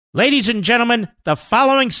Ladies and gentlemen, the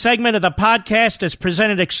following segment of the podcast is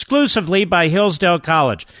presented exclusively by Hillsdale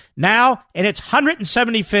College, now in its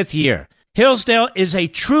 175th year. Hillsdale is a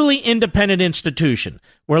truly independent institution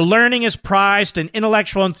where learning is prized and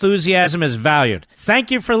intellectual enthusiasm is valued.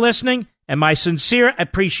 Thank you for listening, and my sincere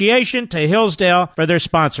appreciation to Hillsdale for their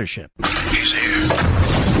sponsorship. He's here.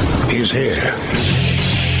 He's here.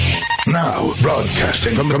 Now,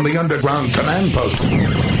 broadcasting from the underground command post,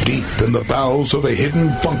 deep in the bowels of a hidden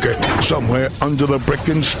bunker, somewhere under the brick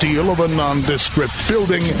and steel of a nondescript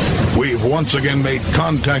building, we've once again made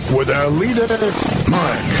contact with our leader,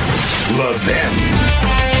 Mark Levin.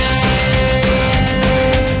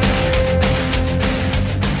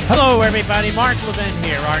 Hello, everybody. Mark Levin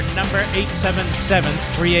here. Our number,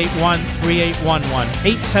 877-381-3811.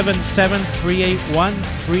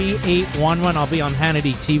 877-381-3811. I'll be on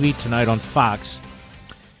Hannity TV tonight on Fox,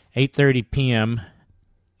 8:30 p.m.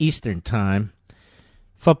 Eastern Time.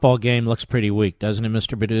 Football game looks pretty weak, doesn't it,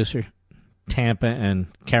 Mr. Producer? Tampa and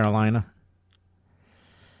Carolina.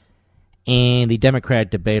 And the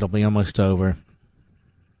Democrat debate will be almost over.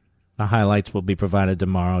 The highlights will be provided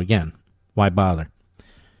tomorrow. Again, why bother?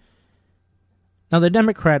 Now, the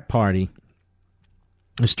Democrat Party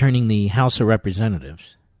is turning the House of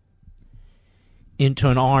Representatives into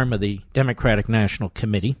an arm of the Democratic National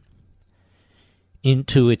Committee,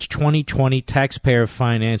 into its 2020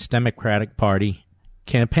 taxpayer-financed Democratic Party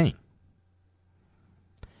campaign.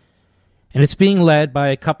 And it's being led by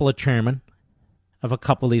a couple of chairmen of a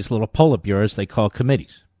couple of these little Politburos they call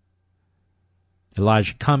committees.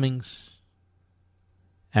 Elijah Cummings,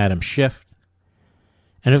 Adam Schiff,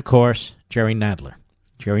 and, of course, Jerry Nadler.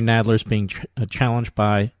 Jerry Nadler is being challenged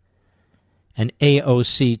by an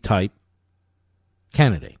AOC-type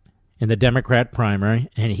candidate in the Democrat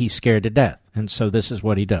primary, and he's scared to death. And so this is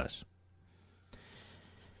what he does.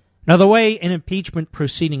 Now, the way an impeachment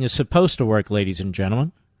proceeding is supposed to work, ladies and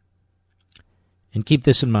gentlemen, and keep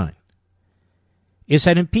this in mind, is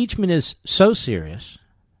that impeachment is so serious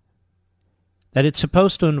that it's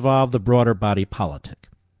supposed to involve the broader body politic.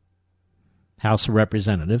 House of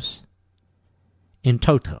Representatives in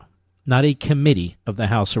toto, not a committee of the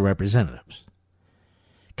House of Representatives,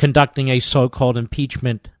 conducting a so-called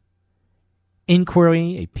impeachment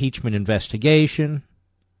inquiry, impeachment investigation,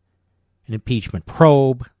 an impeachment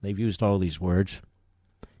probe. They've used all these words.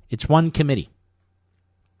 It's one committee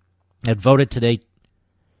that voted today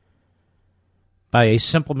by a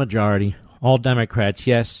simple majority, all Democrats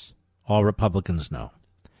yes, all Republicans no.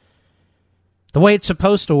 The way it's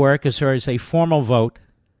supposed to work is there is a formal vote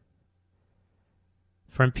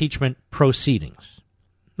for impeachment proceedings.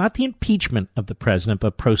 Not the impeachment of the president,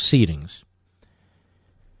 but proceedings.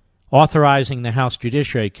 Authorizing the House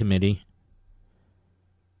Judiciary Committee,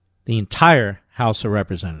 the entire House of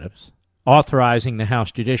Representatives, authorizing the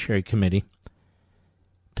House Judiciary Committee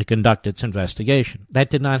to conduct its investigation. That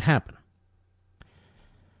did not happen.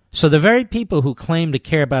 So the very people who claim to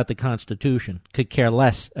care about the Constitution could care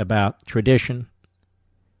less about tradition,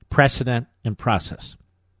 precedent, and process.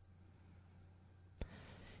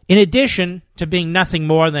 In addition to being nothing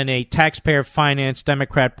more than a taxpayer-financed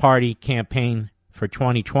Democrat Party campaign for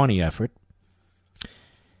 2020 effort,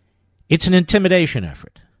 it's an intimidation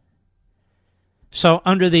effort. So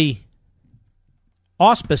under the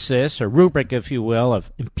auspices, or rubric, if you will,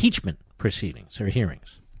 of impeachment proceedings or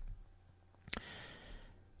hearings,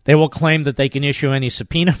 they will claim that they can issue any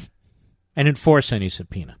subpoena and enforce any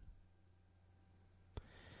subpoena.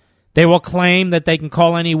 They will claim that they can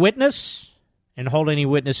call any witness and hold any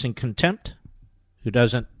witness in contempt who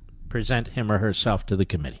doesn't present him or herself to the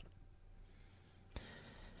committee.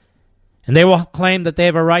 And they will claim that they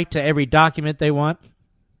have a right to every document they want,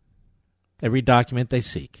 every document they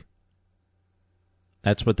seek.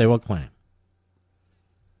 That's what they will claim.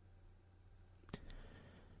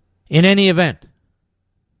 In any event,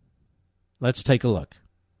 let's take a look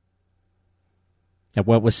at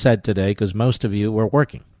what was said today, because most of you were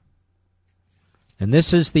working. And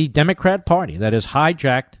this is the Democrat Party that has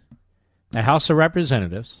hijacked the House of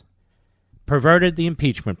Representatives, perverted the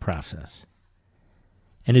impeachment process,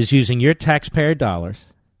 and is using your taxpayer dollars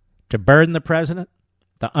to burden the president,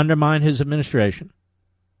 to undermine his administration,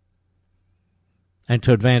 and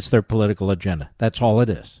to advance their political agenda. That's all it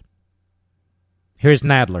is. Here's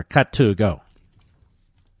Nadler. Cut 2, go.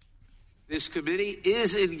 This committee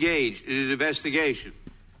is engaged in an investigation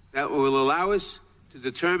that will allow us to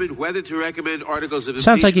determine whether to recommend articles of impeachment.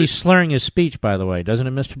 Sounds like he's slurring his speech, by the way, doesn't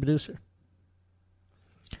it, Mr. Producer?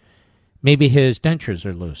 Maybe his dentures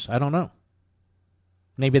are loose. I don't know.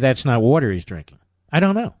 Maybe that's not water he's drinking. I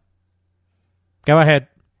don't know. Go ahead.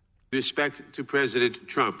 Respect to President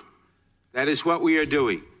Trump. That is what we are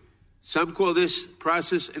doing. Some call this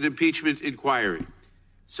process an impeachment inquiry.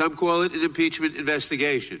 Some call it an impeachment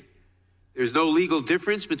investigation. There's no legal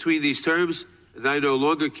difference between these terms, and I no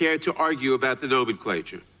longer care to argue about the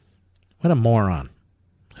nomenclature. What a moron.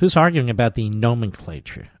 Who's arguing about the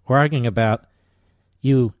nomenclature? We're arguing about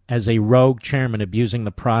you as a rogue chairman abusing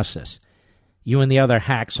the process. You and the other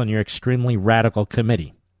hacks on your extremely radical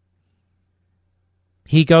committee.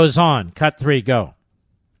 He goes on. Cut 3, go.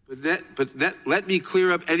 Let me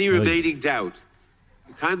clear up any remaining doubt.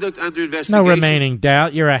 The conduct under investigation... No remaining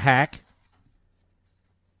doubt. You're a hack.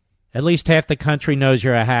 At least half the country knows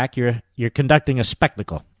you're a hack. You're conducting a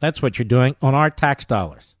spectacle. That's what you're doing on our tax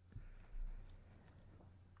dollars.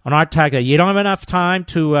 On our tax dollars. You don't have enough time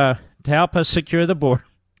to help us secure the border.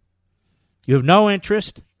 You have no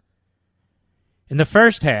interest in the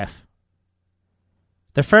first half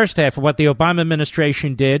of what the Obama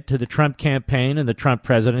administration did to the Trump campaign and the Trump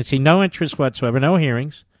presidency. No interest whatsoever. No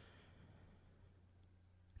hearings.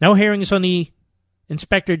 No hearings on the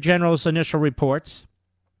Inspector General's initial reports.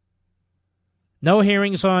 No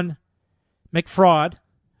hearings on McFraud,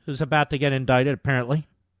 who's about to get indicted, apparently.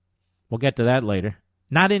 We'll get to that later.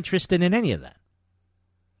 Not interested in any of that.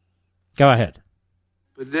 Go ahead.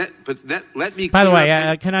 Let me... By the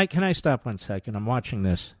way, can I stop 1 second? I'm watching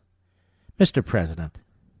this. Mr. President,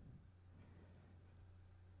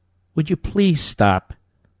 would you please stop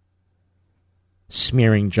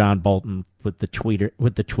smearing John Bolton with the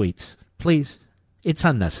tweets? Please. It's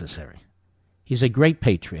unnecessary. He's a great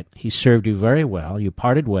patriot. He served you very well. You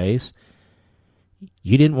parted ways.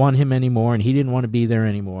 You didn't want him anymore, and he didn't want to be there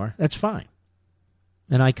anymore. That's fine.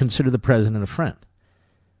 And I consider the president a friend.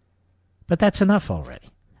 But that's enough already. I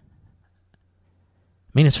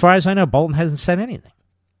mean, as far as I know, Bolton hasn't said anything.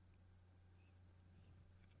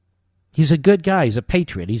 He's a good guy. He's a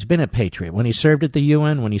patriot. He's been a patriot. When he served at the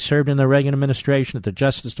UN, when he served in the Reagan administration, at the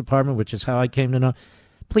Justice Department, which is how I came to know.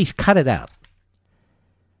 Please cut it out.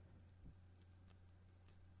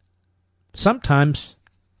 Sometimes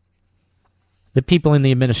the people in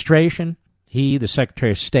the administration, he, the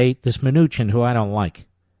Secretary of State, this Mnuchin, who I don't like,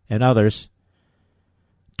 and others,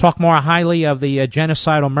 talk more highly of the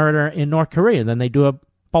genocidal murder in North Korea than they do of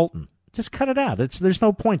Bolton. Just cut it out. There's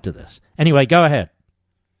no point to this. Anyway, go ahead.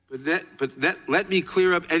 Let me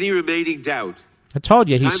clear up any remaining doubt. I told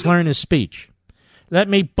you he's slurring his speech. Let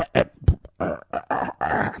me... Go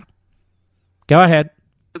ahead.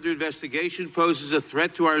 Under investigation poses a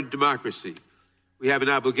threat to our democracy. We have an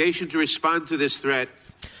obligation to respond to this threat.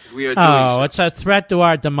 We are doing so. It's a threat to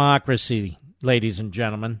our democracy, ladies and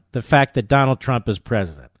gentlemen, the fact that Donald Trump is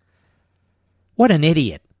president. What an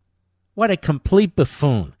idiot. What a complete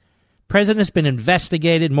buffoon. President's been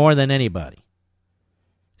investigated more than anybody.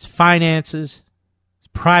 His finances, his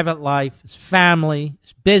private life, his family,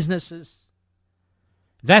 his businesses.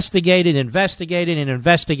 Investigated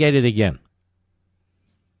again.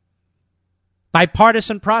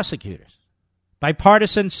 Bipartisan prosecutors.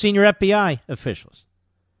 Bipartisan senior FBI officials.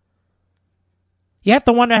 You have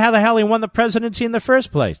to wonder how the hell he won the presidency in the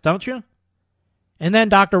first place, don't you? And then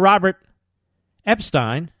Dr. Robert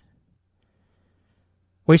Epstein,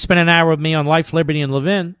 where he spent an hour with me on Life, Liberty, and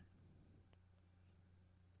Levin,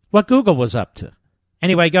 what Google was up to.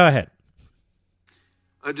 Anyway, go ahead.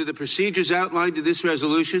 Under the procedures outlined in this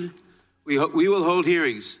resolution, we will hold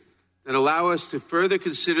hearings that allow us to further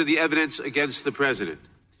consider the evidence against the president.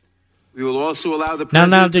 We will also allow the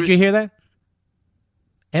president... Now, did you hear that?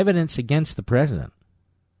 Evidence against the president.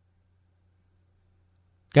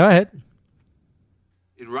 Go ahead.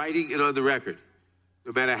 In writing and on the record.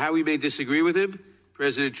 No matter how we may disagree with him,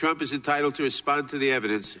 President Trump is entitled to respond to the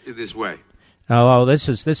evidence in this way. Oh, this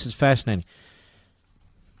is fascinating.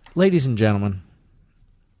 Ladies and gentlemen,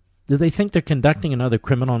 do they think they're conducting another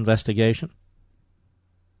criminal investigation?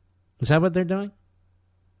 Is that what they're doing?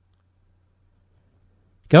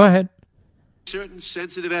 Go ahead. Certain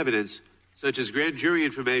sensitive evidence, such as grand jury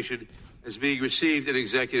information, is being received in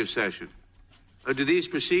executive session. Under these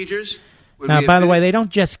procedures... Now, by the way, they don't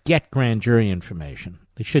just get grand jury information.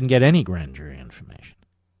 They shouldn't get any grand jury information.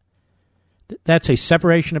 That's a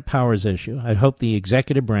separation of powers issue. I hope the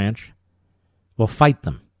executive branch will fight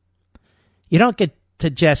them. You don't get to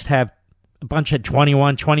just have a bunch of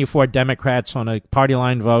 21, 24 Democrats on a party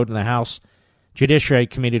line vote in the House Judiciary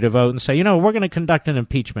Committee to vote and say, we're going to conduct an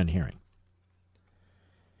impeachment hearing.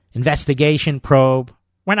 Investigation, probe.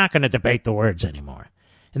 We're not going to debate the words anymore.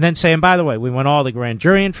 And then saying, by the way, we want all the grand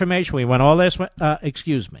jury information. We want all this.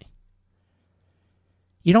 Excuse me.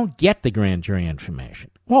 You don't get the grand jury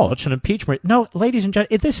information. Well, it's an impeachment. No, ladies and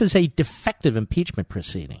gentlemen, this is a defective impeachment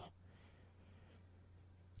proceeding.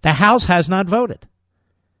 The House has not voted.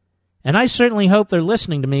 And I certainly hope they're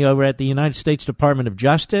listening to me over at the United States Department of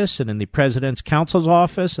Justice and in the President's Counsel's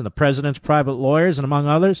Office and the President's private lawyers and among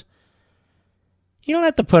others. You don't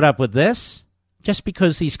have to put up with this just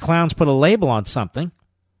because these clowns put a label on something.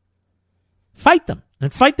 Fight them,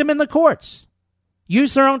 and fight them in the courts.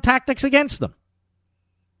 Use their own tactics against them.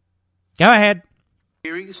 Go ahead.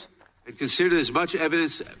 Hearings and consider as much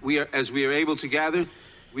evidence as we are able to gather.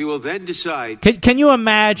 We will then decide. Can you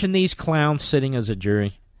imagine these clowns sitting as a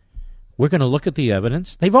jury? We're going to look at the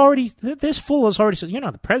evidence. This fool has already said,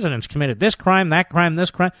 the president's committed this crime, that crime,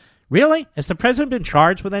 this crime. Really? Has the president been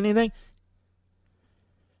charged with anything?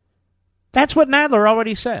 That's what Nadler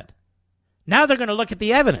already said. Now they're going to look at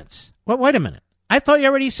the evidence. Well, wait a minute. I thought you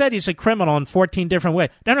already said he's a criminal in 14 different ways.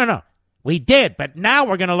 No. We did, but now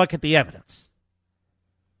we're going to look at the evidence.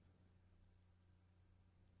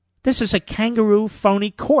 This is a kangaroo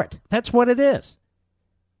phony court. That's what it is.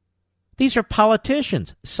 These are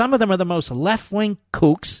politicians. Some of them are the most left-wing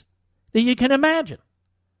kooks that you can imagine.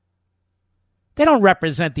 They don't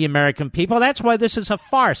represent the American people. That's why this is a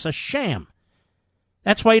farce, a sham.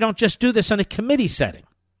 That's why you don't just do this in a committee setting.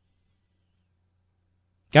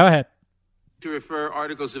 Go ahead. To refer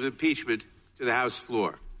articles of impeachment to the House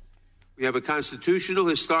floor. We have a constitutional,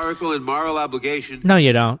 historical, and moral obligation. No,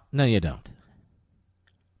 you don't. No, you don't,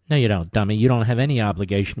 dummy. You don't have any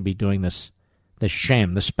obligation to be doing this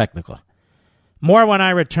sham, this spectacle. More when I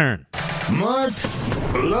return. Mark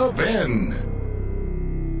Levin.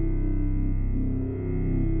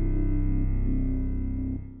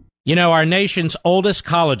 Our nation's oldest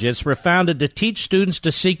colleges were founded to teach students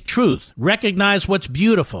to seek truth, recognize what's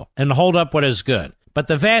beautiful, and hold up what is good. But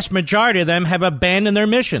the vast majority of them have abandoned their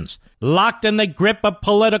missions, locked in the grip of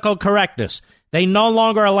political correctness. They no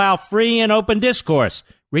longer allow free and open discourse.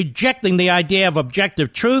 Rejecting the idea of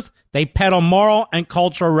objective truth, they peddle moral and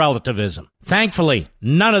cultural relativism. Thankfully,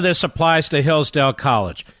 none of this applies to Hillsdale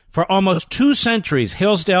College. For almost 2 centuries,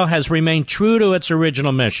 Hillsdale has remained true to its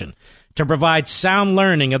original mission, to provide sound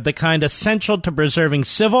learning of the kind essential to preserving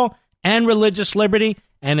civil and religious liberty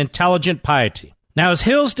and intelligent piety. Now, as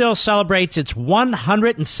Hillsdale celebrates its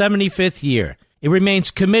 175th year, it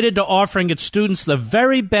remains committed to offering its students the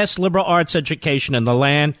very best liberal arts education in the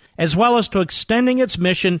land, as well as to extending its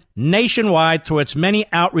mission nationwide through its many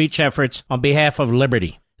outreach efforts on behalf of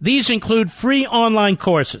liberty. These include free online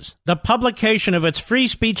courses, the publication of its Free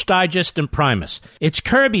Speech Digest and Primus, its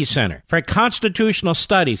Kirby Center for Constitutional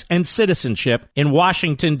Studies and Citizenship in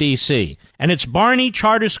Washington, D.C., and its Barney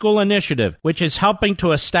Charter School Initiative, which is helping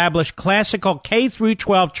to establish classical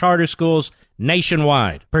K-12 charter schools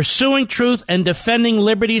nationwide. Pursuing truth and defending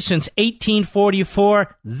liberty since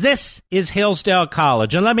 1844, this is Hillsdale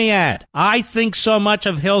College. And let me add, I think so much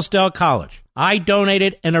of Hillsdale College. I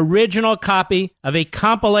donated an original copy of a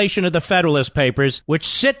compilation of the Federalist Papers, which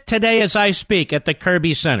sit today as I speak at the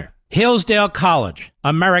Kirby Center. Hillsdale College,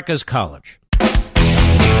 America's college.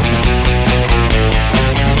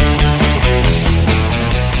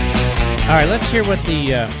 All right, let's hear what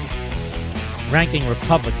the ranking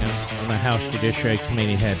Republican on the House Judiciary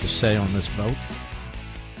Committee had to say on this vote.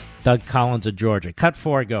 Doug Collins of Georgia. Cut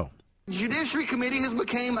 4, go. Judiciary Committee has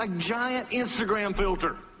become a giant Instagram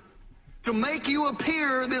filter to make you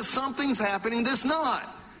appear that something's happening that's not.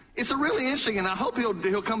 It's a really interesting, and I hope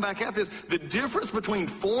he'll come back at this. The difference between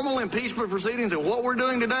formal impeachment proceedings and what we're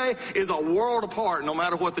doing today is a world apart, no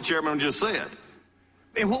matter what the chairman just said.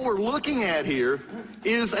 And what we're looking at here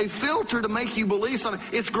is a filter to make you believe something.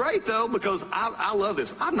 It's great, though, because I love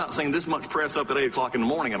this. I've not seen this much press up at 8 o'clock in the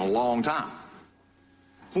morning in a long time.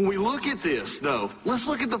 When we look at this, though, let's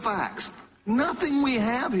look at the facts. Nothing we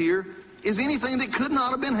have here is anything that could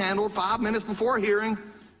not have been handled 5 minutes before a hearing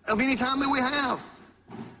of any time that we have.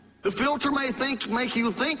 The filter may make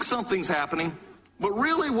you think something's happening, but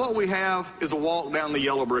really what we have is a walk down the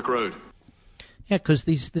yellow brick road. Yeah, because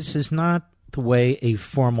this is not the way a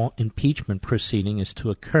formal impeachment proceeding is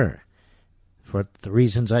to occur, for the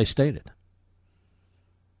reasons I stated.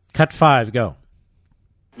 Cut 5, go.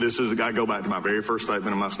 This is, I go back to my very first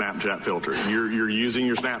statement of my Snapchat filter. You're using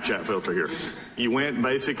your Snapchat filter here. You went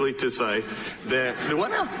basically to say that,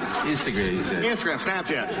 what now? Instagram,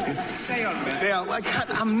 Snapchat. Yeah,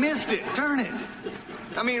 I missed it. Turn it.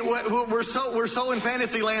 I mean, we're so in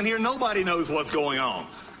fantasy land here, nobody knows what's going on.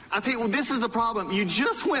 I think, this is the problem. You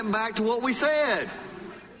just went back to what we said.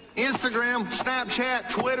 Instagram, Snapchat,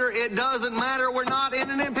 Twitter, it doesn't matter. We're not in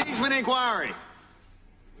an impeachment inquiry.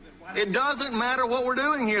 It doesn't matter what we're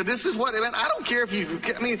doing here. This is what, I don't care if you,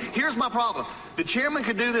 here's my problem. The chairman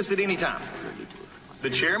could do this at any time. The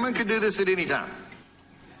chairman could do this at any time.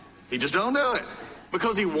 He just don't do it.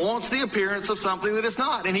 because he wants the appearance of something that it's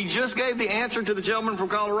not. And he just gave the answer to the gentleman from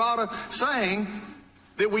Colorado saying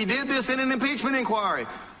that we did this in an impeachment inquiry.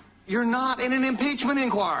 You're not in an impeachment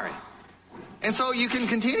inquiry. And so you can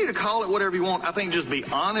continue to call it whatever you want. I think just be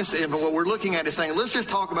honest. And what we're looking at is saying, let's just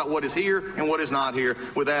talk about what is here and what is not here.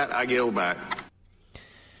 With that, I yield back.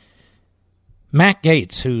 Matt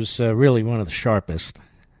Gaetz, who's really one of the sharpest,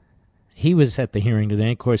 he was at the hearing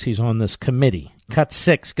today. Of course, he's on this committee. Cut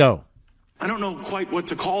 6, go. I don't know quite what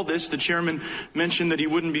to call this. The chairman mentioned that he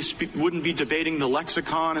wouldn't be debating the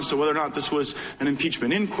lexicon as to whether or not this was an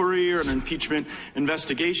impeachment inquiry or an impeachment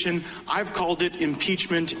investigation. I've called it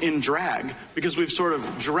impeachment in drag because we've sort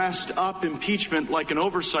of dressed up impeachment like an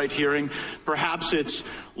oversight hearing. Perhaps it's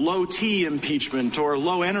low-T impeachment or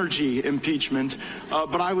low-energy impeachment.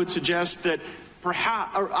 But I would suggest that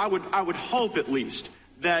perhaps, or I would hope at least,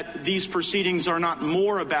 that these proceedings are not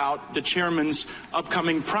more about the chairman's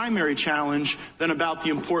upcoming primary challenge than about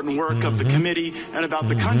the important work of the committee and about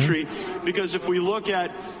the country. Because if we look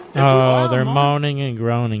at... they're moaning and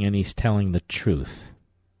groaning, and he's telling the truth.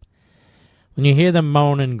 When you hear them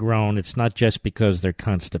moan and groan, it's not just because they're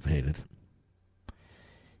constipated.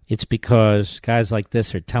 It's because guys like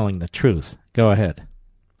this are telling the truth. Go ahead.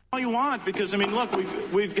 All you want, because, I mean, look,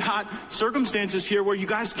 we've got circumstances here where you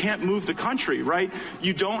guys can't move the country, right?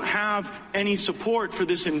 You don't have any support for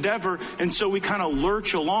this endeavor, and so we kind of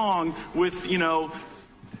lurch along with,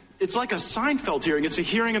 it's like a Seinfeld hearing. It's a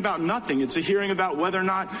hearing about nothing. It's a hearing about whether or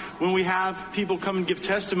not when we have people come and give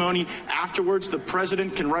testimony, afterwards the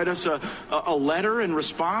president can write us a letter in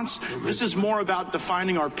response. This is more about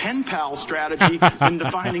defining our pen pal strategy than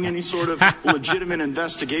defining any sort of legitimate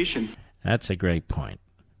investigation. That's a great point.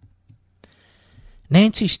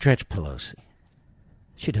 Nancy Stretch Pelosi,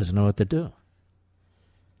 she doesn't know what to do.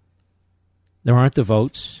 There aren't the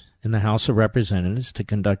votes in the House of Representatives to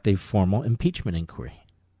conduct a formal impeachment inquiry.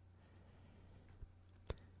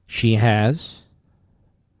 She has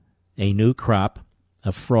a new crop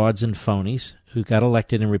of frauds and phonies who got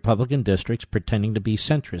elected in Republican districts pretending to be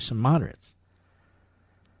centrists and moderates.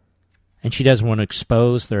 And she doesn't want to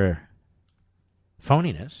expose their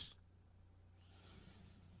phoniness.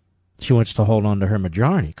 She wants to hold on to her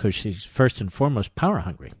majority because she's first and foremost power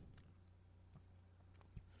hungry.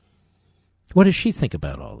 What does she think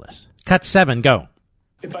about all this? Cut 7, go.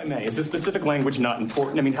 If I may, is the specific language not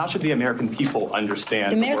important? I mean, how should the American people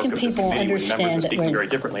understand the American work of people this understand when members are that speaking very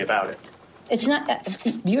differently about it? It's not.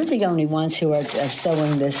 You're the only ones who are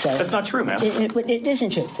sowing this. That's not true, ma'am. It isn't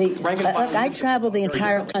true. Look, I travel the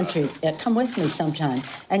entire country. Come with me sometime,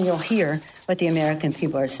 and you'll hear what the American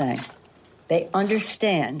people are saying. They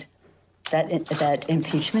understand that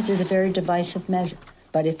impeachment is a very divisive measure.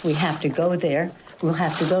 But if we have to go there, we'll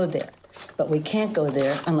have to go there. But we can't go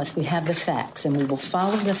there unless we have the facts, and we will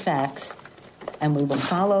follow the facts, and we will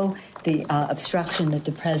follow the obstruction that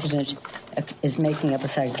the president is making of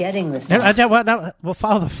us getting the facts. I tell you what, no, we'll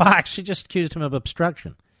follow the facts. She just accused him of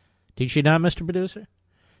obstruction. Did she not, Mr. Producer?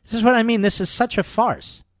 This is what I mean. This is such a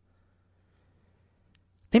farce.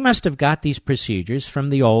 They must have got these procedures from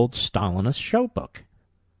the old Stalinist show book.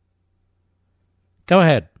 Go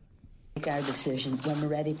ahead. Make our decision when we're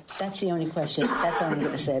ready. That's the only question. That's all I'm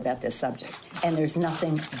going to say about this subject. And there's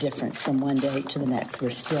nothing different from one day to the next. We're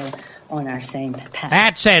still on our same path.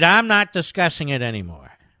 That's it. I'm not discussing it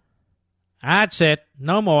anymore. That's it.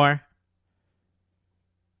 No more.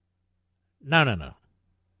 No.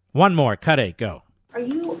 One more. Cut 8. Go. Are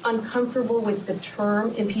you uncomfortable with the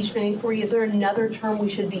term impeachment inquiry? Is there another term we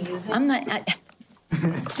should be using? I'm not...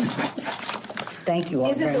 Thank you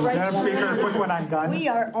all very much. Madam Speaker, quick one on guns. We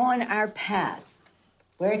are on our path.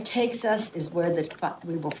 Where it takes us is where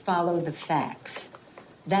we will follow the facts.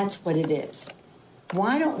 That's what it is.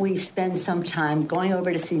 Why don't we spend some time going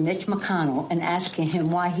over to see Mitch McConnell and asking him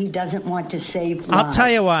why he doesn't want to save lives? I'll tell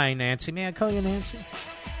you why, Nancy. May I call you Nancy?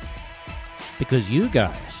 Because you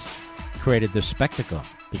guys created this spectacle.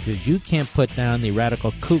 Because you can't put down the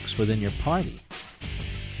radical kooks within your party.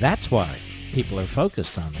 That's why people are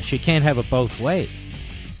focused on this. You can't have it both ways.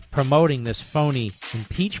 Promoting this phony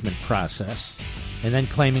impeachment process and then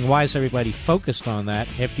claiming, why is everybody focused on that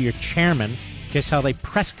after your chairman just held a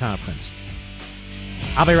press conference?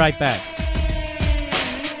 I'll be right back.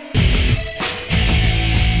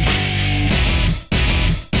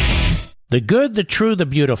 The good, the true, the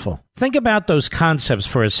beautiful. Think about those concepts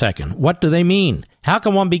for a second. What do they mean? How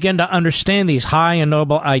can one begin to understand these high and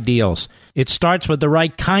noble ideals? It starts with the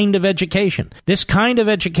right kind of education. This kind of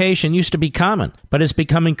education used to be common, but has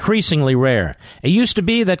become increasingly rare. It used to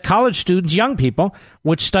be that college students, young people,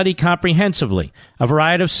 would study comprehensively a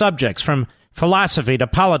variety of subjects from philosophy to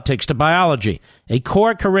politics to biology. A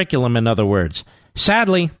core curriculum, in other words.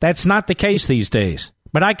 Sadly, that's not the case these days.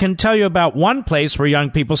 But I can tell you about one place where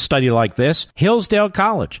young people study like this, Hillsdale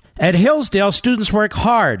College. At Hillsdale, students work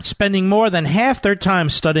hard, spending more than half their time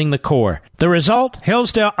studying the core. The result?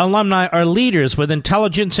 Hillsdale alumni are leaders with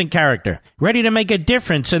intelligence and character, ready to make a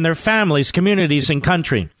difference in their families, communities, and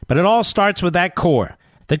country. But it all starts with that core.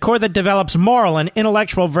 The core that develops moral and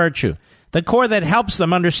intellectual virtue. The core that helps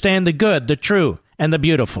them understand the good, the true, and the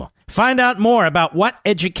beautiful. Find out more about what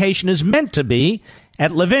education is meant to be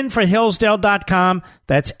at levinforhillsdale.com.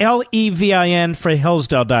 That's Levin for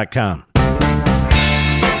Hillsdale.com.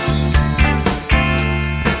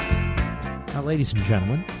 Now, ladies and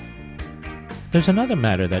gentlemen, there's another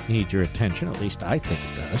matter that needs your attention, at least I think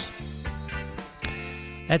it does.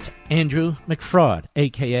 That's Andrew McFraud,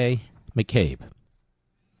 a.k.a. McCabe.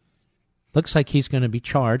 Looks like he's going to be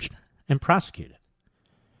charged and prosecuted.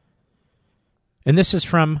 And this is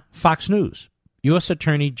from Fox News. U.S.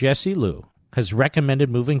 Attorney Jesse Liu has recommended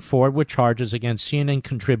moving forward with charges against CNN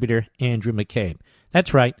contributor Andrew McCabe.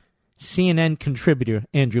 That's right, CNN contributor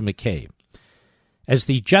Andrew McCabe, as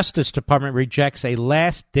the Justice Department rejects a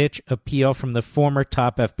last-ditch appeal from the former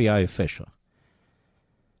top FBI official.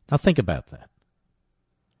 Now think about that.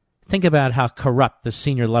 Think about how corrupt the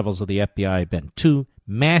senior levels of the FBI have been. Two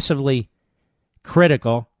massively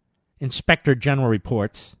critical Inspector General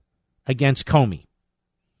reports against Comey.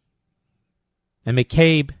 And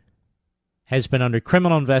McCabe has been under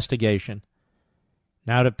criminal investigation.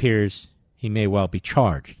 Now it appears he may well be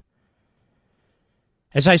charged.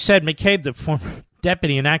 As I said, McCabe, the former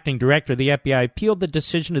deputy and acting director of the FBI, appealed the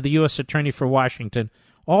decision of the U.S. Attorney for Washington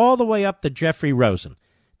all the way up to Jeffrey Rosen,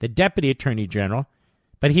 the deputy attorney general,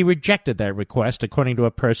 but he rejected that request, according to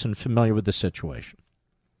a person familiar with the situation.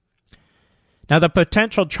 Now, the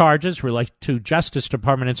potential charges relate to Justice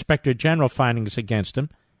Department Inspector General findings against him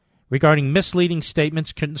regarding misleading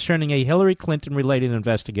statements concerning a Hillary Clinton-related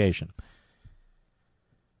investigation.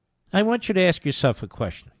 I want you to ask yourself a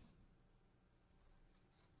question.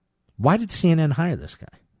 Why did CNN hire this guy?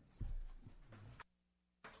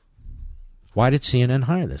 Why did CNN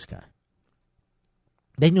hire this guy?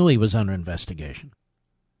 They knew he was under investigation.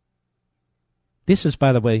 This is,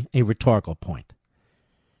 by the way, a rhetorical point.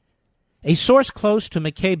 A source close to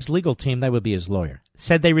McCabe's legal team, that would be his lawyer,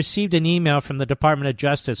 said they received an email from the Department of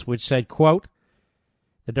Justice which said, quote,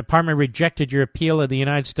 "The department rejected your appeal of the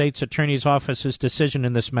United States Attorney's Office's decision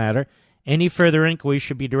in this matter. Any further inquiry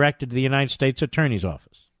should be directed to the United States Attorney's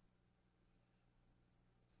Office."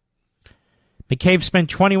 McCabe spent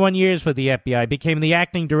 21 years with the FBI, became the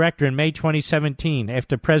acting director in May 2017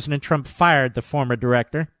 after President Trump fired the former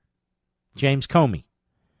director, James Comey.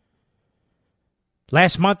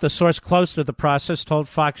 Last month, a source close to the process told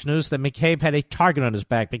Fox News that McCabe had a target on his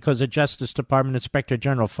back because of Justice Department Inspector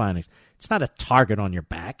General findings. It's not a target on your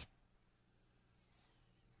back.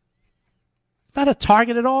 It's not a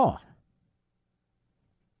target at all.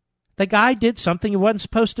 The guy did something he wasn't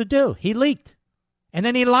supposed to do. He leaked. And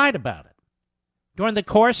then he lied about it during the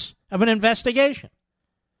course of an investigation.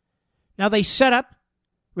 Now, they set up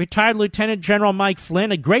retired Lieutenant General Mike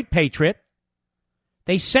Flynn, a great patriot.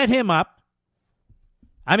 They set him up.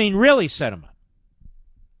 I mean, really set him up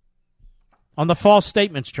on the false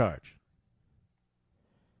statements charge.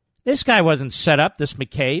 This guy wasn't set up, this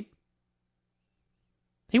McCabe.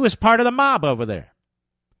 He was part of the mob over there.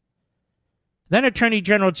 Then Attorney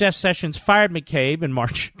General Jeff Sessions fired McCabe in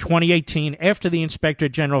March 2018 after the Inspector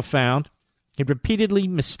General found he repeatedly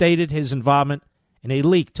misstated his involvement in a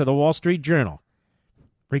leak to the Wall Street Journal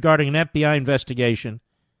regarding an FBI investigation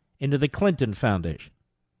into the Clinton Foundation.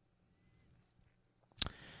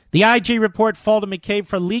 The IG report faulted McCabe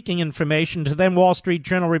for leaking information to then Wall Street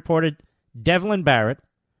Journal reported Devlin Barrett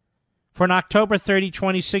for an October 30,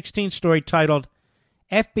 2016 story titled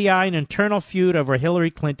FBI An Internal Feud Over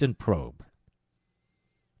Hillary Clinton Probe.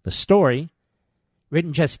 The story,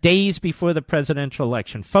 written just days before the presidential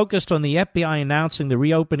election, focused on the FBI announcing the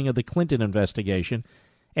reopening of the Clinton investigation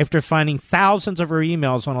after finding thousands of her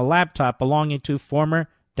emails on a laptop belonging to former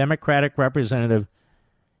Democratic Representative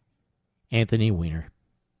Anthony Weiner,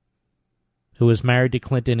 who was married to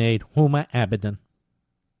Clinton aide Huma Abedin.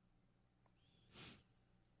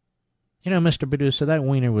 You know, Mr. Producer, that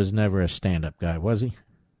Weiner was never a stand-up guy, was he?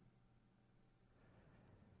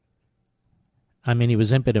 I mean, he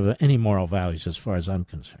was impotent of any moral values as far as I'm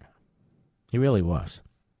concerned. He really was.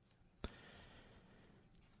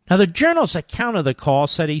 Now, the Journal's account of the call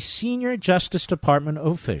said a senior Justice Department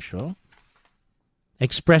official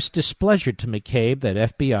expressed displeasure to McCabe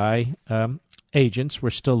that FBI agents were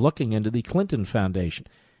still looking into the Clinton Foundation,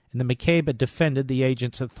 and that McCabe had defended the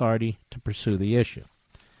agent's authority to pursue the issue.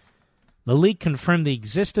 The leak confirmed the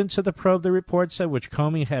existence of the probe, the report said, which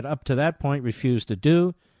Comey had up to that point refused to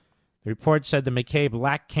do. The report said that McCabe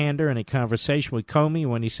lacked candor in a conversation with Comey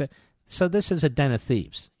when he said... So this is a den of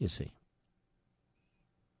thieves, you see.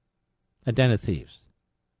 A den of thieves.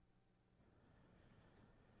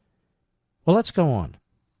 Well, let's go on.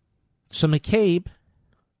 So McCabe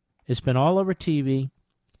has been all over TV.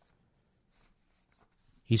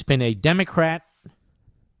 He's been a Democrat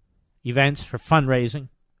events for fundraising.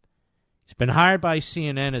 He's been hired by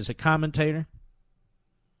CNN as a commentator.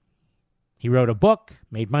 He wrote a book,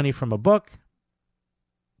 made money from a book.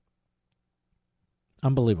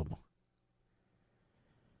 Unbelievable.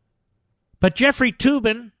 But Jeffrey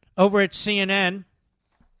Toobin over at CNN,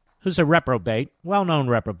 who's a reprobate, well-known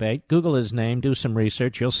reprobate, Google his name, do some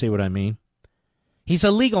research, you'll see what I mean. He's a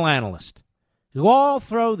legal analyst who all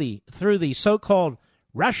through the so-called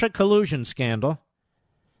Russia collusion scandal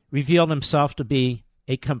revealed himself to be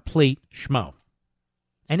a complete schmo,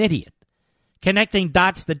 an idiot, connecting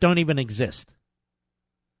dots that don't even exist.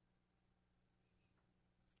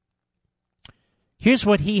 Here's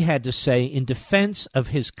what he had to say in defense of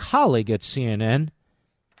his colleague at CNN,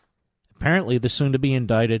 apparently the soon-to-be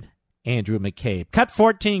indicted Andrew McCabe. Cut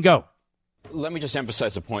 14, go. Let me just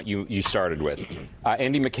emphasize the point you started with.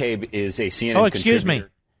 Andy McCabe is a CNN Oh, excuse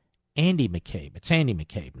contributor. me. Andy McCabe. It's Andy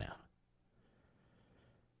McCabe now.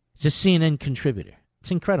 He's a CNN contributor.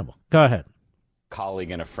 It's incredible. Go ahead.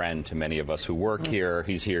 Colleague and a friend to many of us who work here.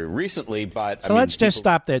 He's here recently, but... So let's just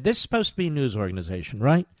stop there. This is supposed to be a news organization,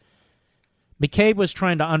 right? McCabe was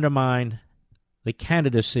trying to undermine the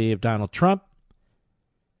candidacy of Donald Trump,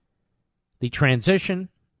 the transition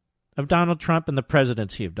of Donald Trump, and the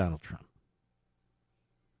presidency of Donald Trump.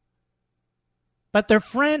 But they're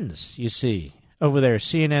friends, you see, over there at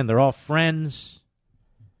CNN. They're all friends,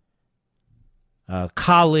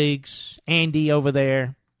 colleagues, Andy over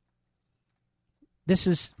there. This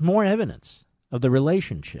is more evidence of the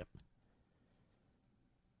relationship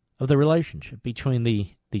between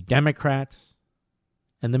the Democrats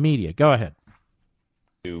and the media. Go ahead.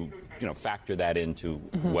 To factor that into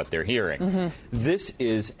what they're hearing. This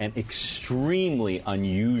is an extremely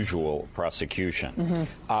unusual prosecution.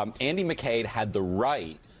 Andy McCabe had the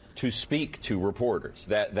right to speak to reporters.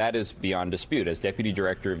 That is beyond dispute as deputy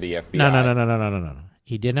director of the FBI. No.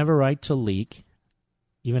 He didn't have a right to leak,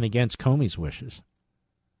 even against Comey's wishes.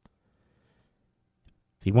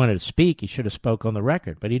 If he wanted to speak, he should have spoke on the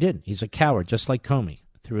record, but he didn't. He's a coward, just like Comey,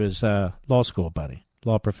 through his law school buddy,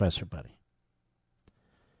 law professor buddy.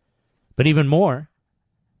 But even more,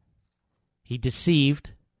 he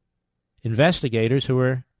deceived investigators who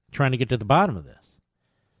were trying to get to the bottom of this.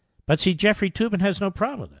 But see, Jeffrey Toobin has no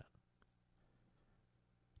problem with that.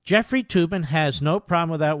 Jeffrey Toobin has no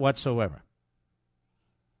problem with that whatsoever.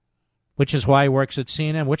 Which is why he works at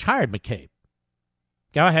CNN, which hired McCabe.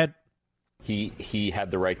 Go ahead. He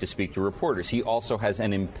had the right to speak to reporters. He also has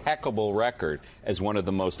an impeccable record as one of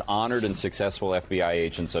the most honored and successful FBI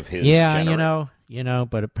agents of his generation.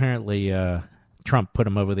 But apparently Trump put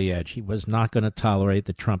him over the edge. He was not going to tolerate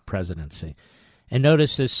the Trump presidency. And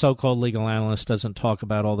notice this so-called legal analyst doesn't talk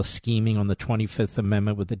about all the scheming on the 25th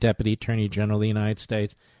Amendment with the Deputy Attorney General of the United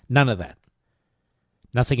States. None of that.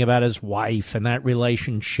 Nothing about his wife and that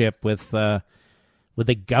relationship with the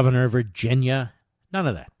governor of Virginia. None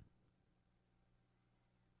of that.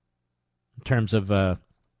 In terms of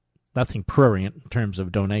nothing prurient in terms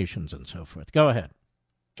of donations and so forth. Go ahead.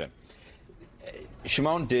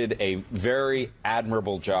 Shimon did a very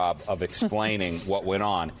admirable job of explaining what went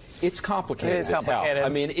on. It's complicated as hell. I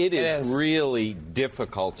mean, it is really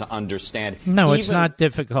difficult to understand. No, it's not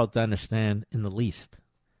difficult to understand in the least.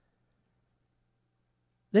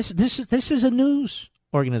 This is a news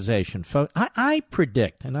organization, folks. I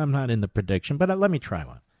predict, and I'm not in the prediction, but let me try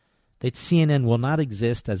one, that CNN will not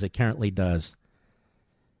exist as it currently does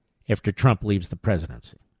after Trump leaves the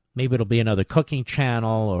presidency. Maybe it'll be another cooking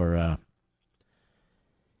channel or,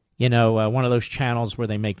 one of those channels where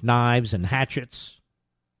they make knives and hatchets.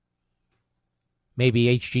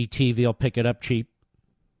 Maybe HGTV will pick it up cheap.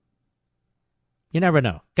 You never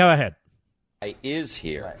know. Go ahead. Is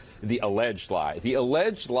here right. The alleged lie. The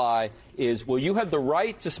alleged lie is, well, you had the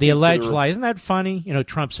right to speak. The alleged lie. Isn't that funny?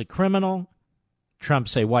 Trump's a criminal.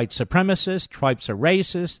 Trump's a white supremacist. Trump's a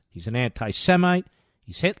racist. He's an anti-Semite.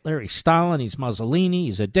 He's Hitler. He's Stalin. He's Mussolini.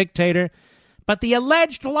 He's a dictator. But the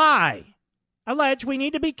alleged lie. We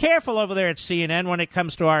need to be careful over there at CNN when it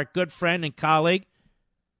comes to our good friend and colleague,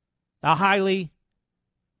 the highly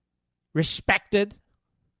respected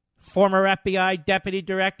former FBI deputy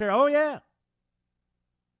director. Oh, yeah.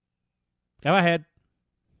 Go ahead.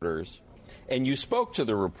 And you spoke to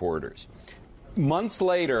the reporters. Months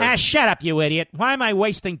later... shut up, you idiot. Why am I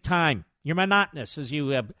wasting time? You're monotonous as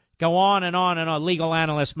you go on and on and on. Legal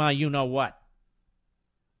analyst, my you-know-what.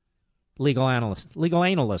 Legal analyst. Legal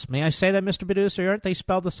analyst. May I say that, Mr. Producer? Aren't they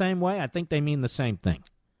spelled the same way? I think they mean the same thing.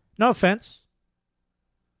 No offense.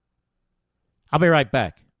 I'll be right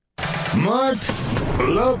back. Mark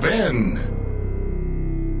Levin.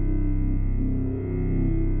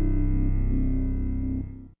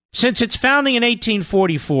 Since its founding in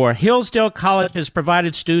 1844, Hillsdale College has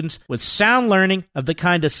provided students with sound learning of the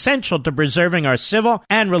kind essential to preserving our civil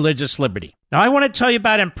and religious liberty. Now, I want to tell you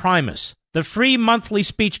about Imprimis, the free monthly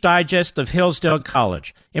speech digest of Hillsdale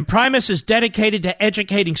College. Imprimis is dedicated to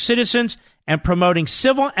educating citizens and promoting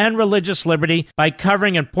civil and religious liberty by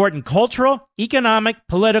covering important cultural, economic,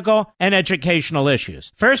 political, and educational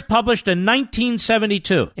issues. First published in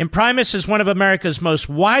 1972, Imprimis is one of America's most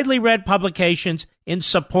widely read publications in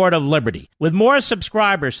support of liberty, with more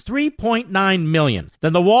subscribers, 3.9 million,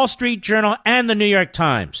 than the Wall Street Journal and the New York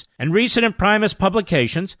Times. And recent Imprimis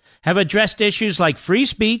publications have addressed issues like free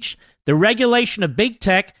speech, the regulation of big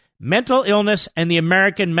tech, mental illness, and the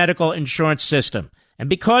American medical insurance system. And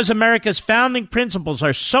because America's founding principles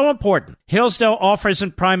are so important, Hillsdale offers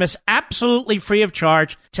Imprimis absolutely free of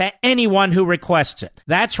charge to anyone who requests it.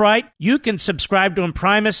 That's right, you can subscribe to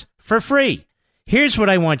Imprimis for free. Here's what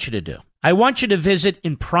I want you to do. I want you to visit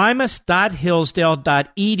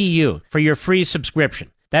imprimis.hillsdale.edu for your free subscription.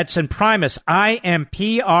 That's Imprimis,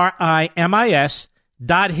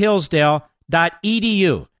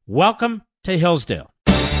 IMPRIMIS.hillsdale.edu. Welcome to Hillsdale.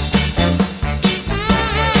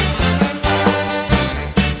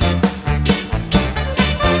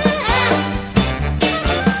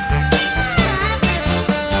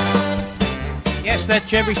 Yes, that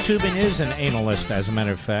Jeffrey Toobin is an analyst, as a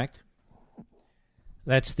matter of fact.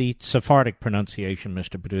 That's the Sephardic pronunciation,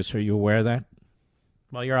 Mr. Producer. Are you aware of that?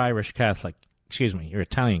 Well, you're Irish Catholic. Excuse me, you're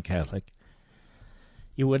Italian Catholic.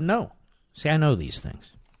 You wouldn't know. See, I know these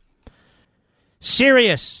things.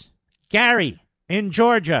 Sirius, Gary, in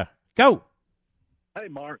Georgia. Go. Hey,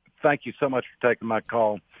 Mark. Thank you so much for taking my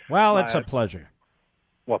call. Well, it's a pleasure.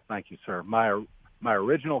 Well, thank you, sir. My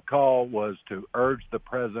original call was to urge the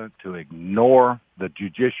president to ignore the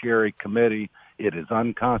Judiciary Committee. It is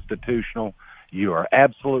unconstitutional. You are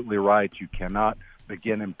absolutely right. You cannot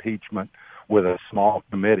begin impeachment with a small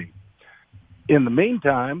committee. In the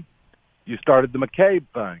meantime, you started the McCabe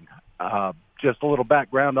thing. Just a little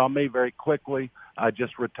background on me very quickly. I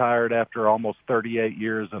just retired after almost 38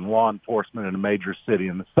 years in law enforcement in a major city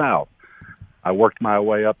in the South. I worked my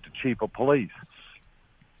way up to chief of police.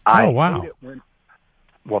 Wow.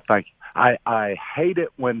 Well, thank you. I hate it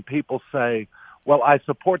when people say, well, I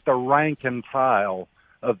support the rank and file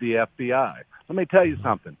of the FBI. Let me tell you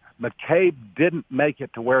something. McCabe didn't make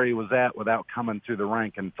it to where he was at without coming through the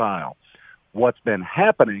rank and file. What's been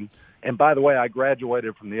happening, and by the way, I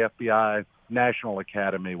graduated from the FBI National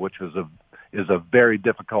Academy, which is a very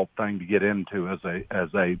difficult thing to get into as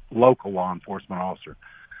a local law enforcement officer.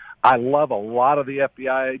 I love a lot of the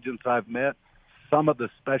FBI agents I've met. Some of the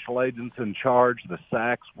special agents in charge, the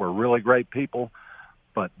SACs, were really great people,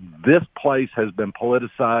 but this place has been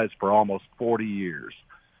politicized for almost 40 years,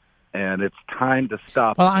 and it's time to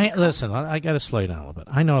stop. Well, I got to slow down a little bit.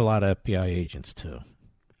 I know a lot of FBI agents, too, and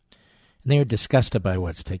they are disgusted by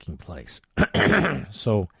what's taking place.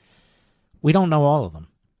 So we don't know all of them,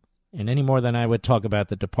 and any more than I would talk about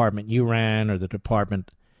the department you ran or the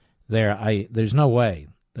department there. There's no way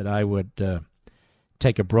that I would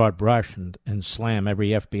take a broad brush and slam every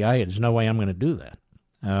FBI. There's no way I'm going to do that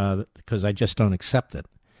because I just don't accept it.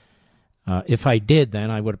 If I did, then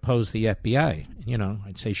I would oppose the FBI. You know,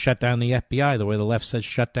 I'd say shut down the FBI the way the left says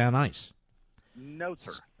shut down ICE. No,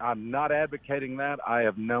 sir. I'm not advocating that. I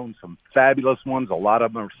have known some fabulous ones. A lot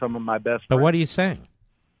of them are some of my best friends. But what are you saying?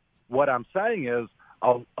 What I'm saying is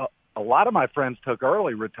a lot of my friends took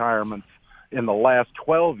early retirements in the last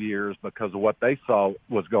 12 years because of what they saw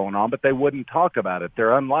was going on, but they wouldn't talk about it.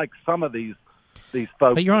 They're unlike some of these folks.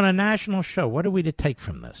 But you're on a national show. What are we to take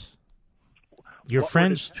from this? Your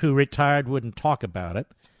friends who retired wouldn't talk about it,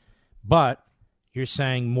 but you're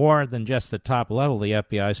saying more than just the top level, the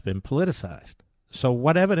FBI has been politicized. So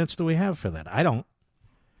what evidence do we have for that? I don't.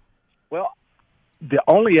 Well, the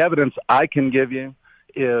only evidence I can give you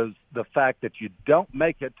is the fact that you don't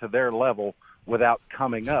make it to their level without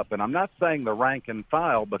coming up. And I'm not saying the rank and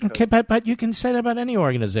file. Because okay, but you can say that about any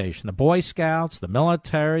organization. The Boy Scouts, the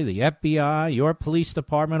military, the FBI, your police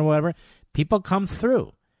department, or whatever. People come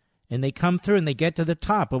through. And they come through and they get to the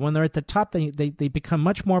top. But when they're at the top, they become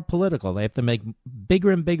much more political. They have to make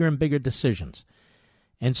bigger and bigger and bigger decisions.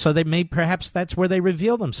 And so perhaps that's where they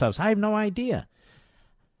reveal themselves. I have no idea.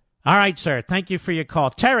 All right, sir. Thank you for your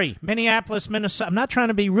call. Terry, Minneapolis, Minnesota. I'm not trying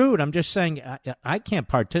to be rude. I'm just saying I can't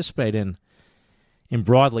participate in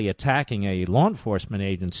broadly attacking a law enforcement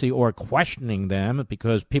agency or questioning them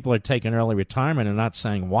because people are taking early retirement and not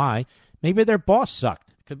saying why. Maybe their boss sucked.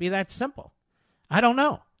 It could be that simple. I don't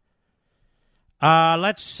know.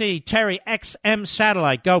 Let's see. Terry, XM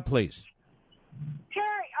Satellite. Go, please.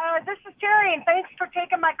 Terry, this is Terry, and thanks for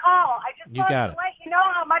taking my call. I just wanted to let you know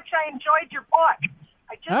how much I enjoyed your book.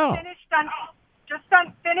 I just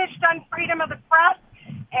finished on Freedom of the Press,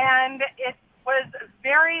 and it was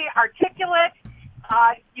very articulate.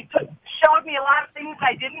 You showed me a lot of things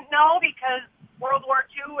I didn't know because World War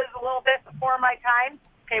II was a little bit before my time.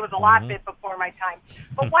 Okay, it was a lot bit before my time.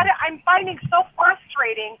 But what I'm finding so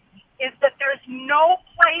frustrating is that there's no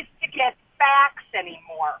place to get facts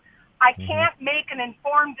anymore. I can't make an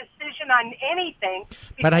informed decision on anything.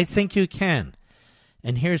 But I think you can.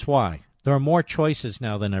 And here's why. There are more choices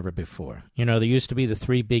now than ever before. You know, there used to be the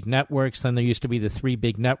 3 big networks, then there used to be the 3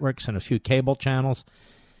 big networks and a few cable channels.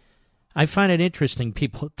 I find it interesting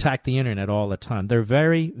people attack the Internet all the time. They're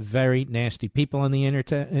very, very nasty people on the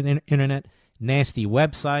Internet, nasty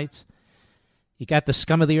websites. You got the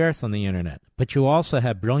scum of the earth on the Internet. But you also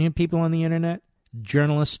have brilliant people on the Internet,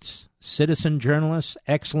 journalists, citizen journalists,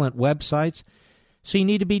 excellent websites. So you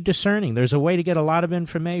need to be discerning. There's a way to get a lot of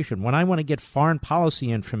information. When I want to get foreign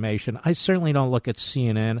policy information, I certainly don't look at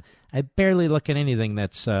CNN. I barely look at anything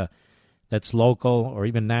that's local or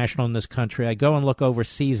even national in this country. I go and look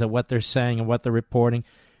overseas at what they're saying and what they're reporting.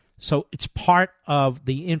 So it's part of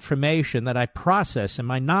the information that I process in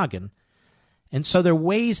my noggin. And so there are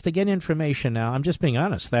ways to get information now, I'm just being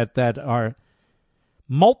honest, that are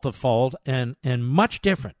multifold and much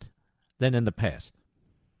different than in the past.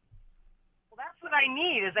 Well, that's what I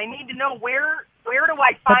need, is I need to know where do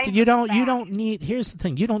I find. But you don't need, here's the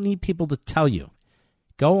thing, you don't need people to tell you.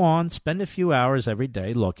 Go on, spend a few hours every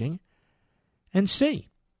day looking and see.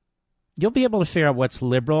 You'll be able to figure out what's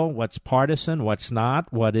liberal, what's partisan, what's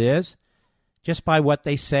not, what is, just by what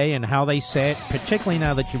they say and how they say it, particularly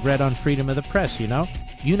now that you've read on Freedom of the Press, you know.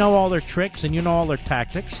 You know all their tricks and you know all their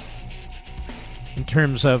tactics in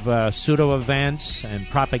terms of pseudo-events and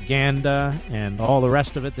propaganda and all the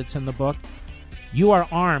rest of it that's in the book. You are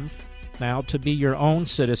armed now to be your own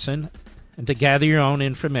citizen and to gather your own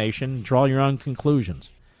information and draw your own conclusions.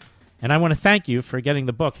 And I want to thank you for getting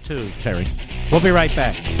the book, too, Terry. We'll be right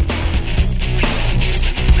back.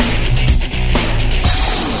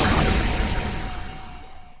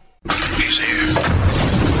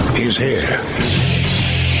 He's here.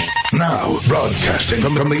 Now, broadcasting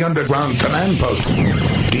from the underground command post,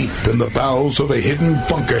 deep in the bowels of a hidden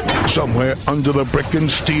bunker, somewhere under the brick and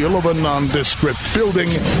steel of a nondescript building,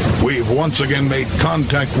 we've once again made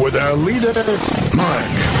contact with our leader, Mark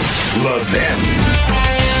Levin.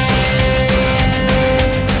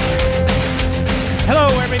 Hello,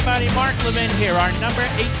 everybody. Mark Levin here. Our number,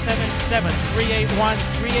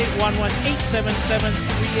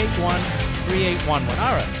 877-381-3811, 877-381-3811.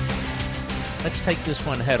 All right. Let's take this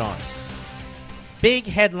one head on. Big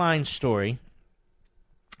headline story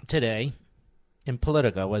today in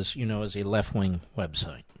Politico, as you know, is a left-wing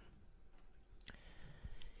website.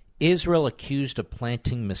 Israel accused of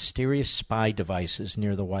planting mysterious spy devices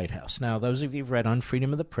near the White House. Now, those of you who've read on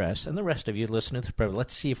Freedom of the Press, and the rest of you listening to the program,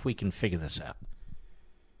 let's see if we can figure this out.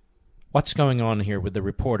 What's going on here with the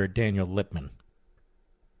reporter, Daniel Lippman?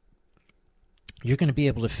 You're going to be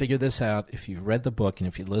able to figure this out if you've read the book and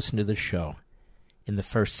if you listen to the show in the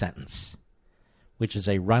first sentence, which is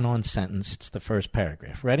a run-on sentence. It's the first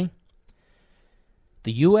paragraph. Ready?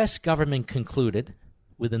 The U.S. government concluded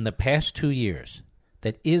within the past 2 years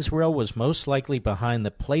that Israel was most likely behind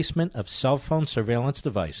the placement of cell phone surveillance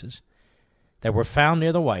devices that were found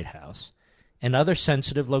near the White House and other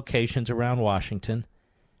sensitive locations around Washington,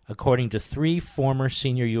 according to 3 former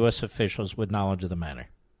senior U.S. officials with knowledge of the matter.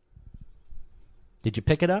 Did you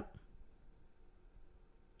pick it up?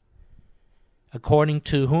 According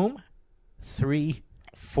to whom? 3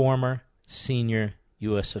 former senior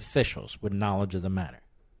U.S. officials with knowledge of the matter.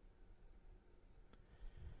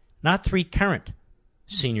 Not 3 current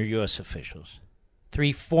senior U.S. officials.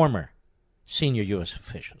 3 former senior U.S.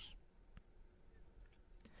 officials.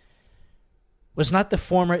 Was not the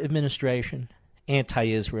former administration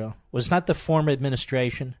anti-Israel? Was not the former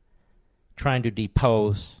administration trying to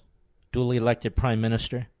depose duly elected Prime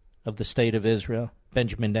Minister of the State of Israel,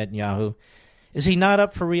 Benjamin Netanyahu? Is he not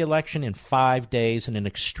up for re-election in 5 days in an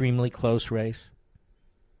extremely close race?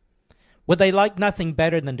 Would they like nothing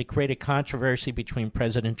better than to create a controversy between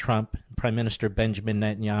President Trump and Prime Minister Benjamin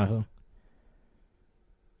Netanyahu?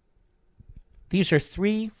 These are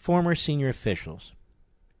 3 former senior officials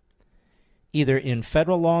either in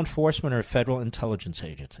federal law enforcement or federal intelligence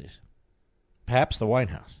agencies, perhaps the White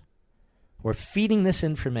House, were feeding this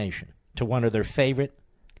information to one of their favorite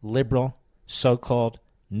liberal so-called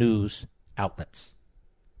news outlets.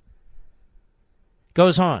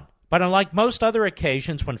 Goes on. But unlike most other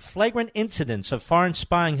occasions when flagrant incidents of foreign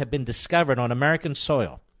spying have been discovered on American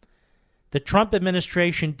soil, the Trump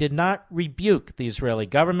administration did not rebuke the Israeli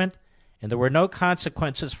government, and there were no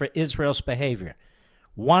consequences for Israel's behavior.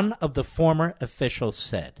 One of the former officials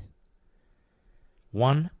said.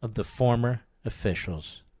 One of the former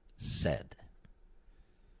officials said.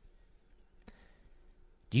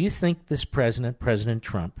 Do you think this president, President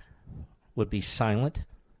Trump, would be silent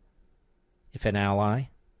if an ally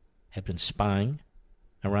had been spying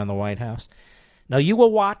around the White House? Now, you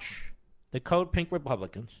will watch the Code Pink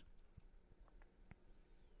Republicans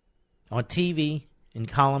on TV, in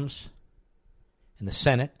columns, in the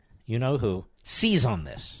Senate, you know who, seize on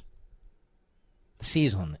this.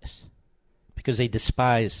 Seize on this. Because they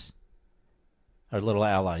despise our little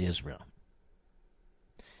ally, Israel.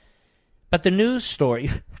 But the news story,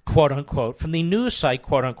 quote-unquote, from the news site,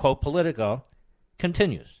 quote-unquote, Politico,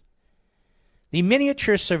 continues. The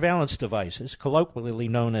miniature surveillance devices, colloquially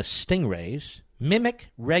known as stingrays,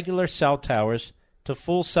 mimic regular cell towers to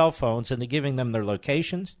fool cell phones into giving them their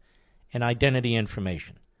locations and identity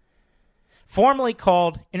information. Formerly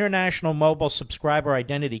called International Mobile Subscriber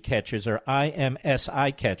Identity Catchers, or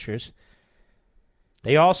IMSI catchers,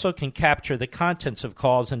 they also can capture the contents of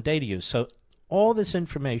calls and data use. So all this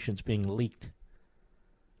information is being leaked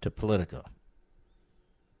to Politico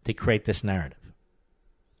to create this narrative.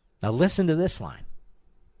 Now listen to this line.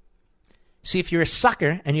 See, if you're a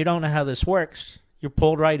sucker and you don't know how this works, you're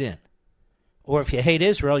pulled right in. Or if you hate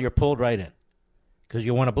Israel, you're pulled right in because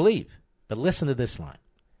you want to believe. But listen to this line.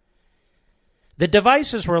 The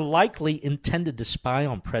devices were likely intended to spy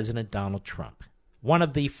on President Donald Trump, one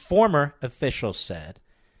of the former officials said,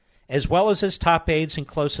 as well as his top aides and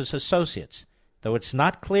closest associates, though it's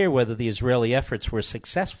not clear whether the Israeli efforts were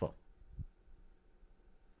successful.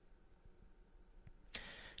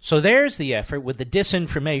 So there's the effort with the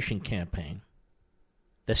disinformation campaign,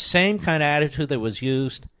 the same kind of attitude that was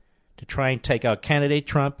used to try and take out candidate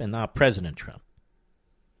Trump and now President Trump.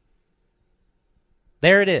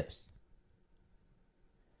 There it is.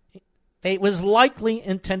 It was likely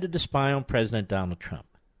intended to spy on President Donald Trump.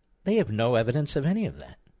 They have no evidence of any of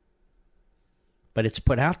that. But it's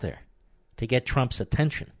put out there to get Trump's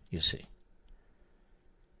attention, you see.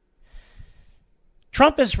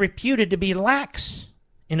 Trump is reputed to be lax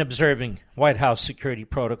in observing White House security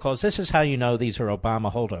protocols. This is how you know these are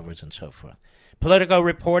Obama holdovers and so forth. Politico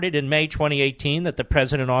reported in May 2018 that the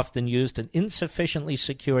president often used an insufficiently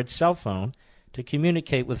secured cell phone to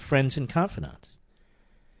communicate with friends and confidants.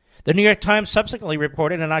 The New York Times subsequently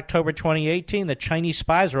reported in October 2018 that Chinese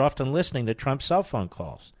spies are often listening to Trump's cell phone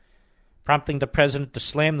calls, prompting the president to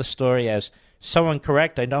slam the story as so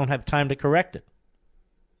incorrect I don't have time to correct it.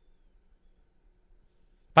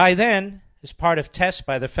 By then, as part of tests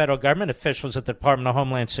by the federal government, officials at the Department of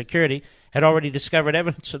Homeland Security had already discovered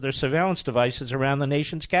evidence of their surveillance devices around the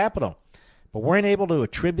nation's capital, but weren't able to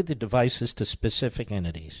attribute the devices to specific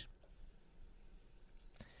entities.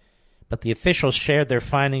 But the officials shared their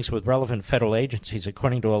findings with relevant federal agencies,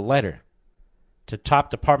 according to a letter to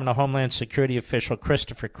top Department of Homeland Security official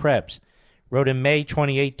Christopher Krebs, wrote in May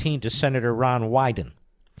 2018 to Senator Ron Wyden.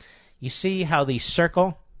 You see how the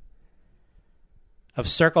circle of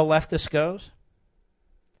circle leftists goes?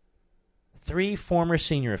 3 former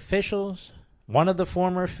senior officials, one of the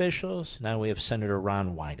former officials, now we have Senator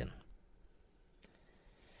Ron Wyden.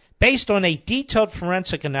 Based on a detailed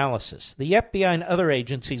forensic analysis, the FBI and other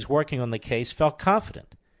agencies working on the case felt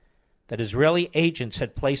confident that Israeli agents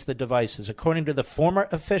had placed the devices, according to the former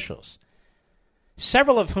officials,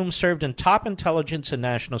 several of whom served in top intelligence and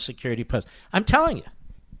national security posts. I'm telling you,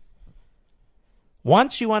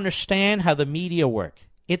 once you understand how the media work,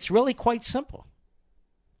 it's really quite simple.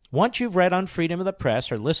 Once you've read on freedom of the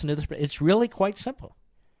press or listened to this, it's really quite simple.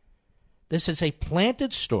 This is a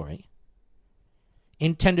planted story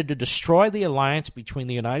intended to destroy the alliance between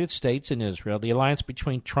the United States and Israel, the alliance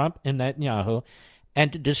between Trump and Netanyahu,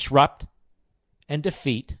 and to disrupt and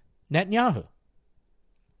defeat Netanyahu,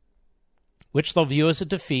 which they'll view as a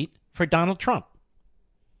defeat for Donald Trump.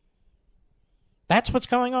 That's what's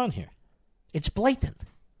going on here. It's blatant.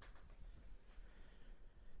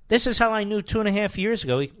 This is how I knew 2.5 years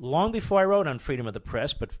ago, long before I wrote on freedom of the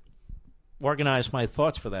press, but organized my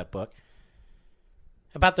thoughts for that book,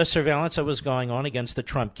 about the surveillance that was going on against the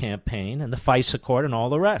Trump campaign and the FISA court and all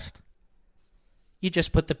the rest. You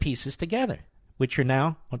just put the pieces together, which you're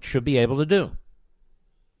now should be able to do.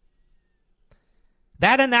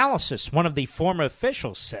 That analysis, one of the former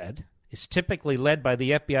officials said, is typically led by the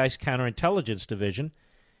FBI's counterintelligence division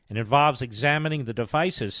and involves examining the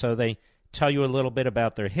devices so they tell you a little bit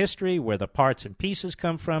about their history, where the parts and pieces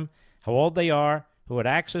come from, how old they are, who had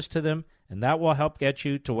access to them, and that will help get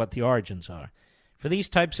you to what the origins are. For these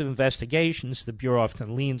types of investigations, the Bureau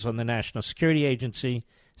often leans on the National Security Agency,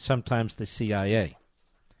 sometimes the CIA.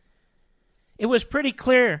 It was pretty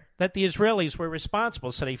clear that the Israelis were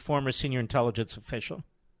responsible, said a former senior intelligence official.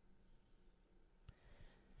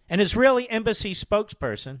 An Israeli embassy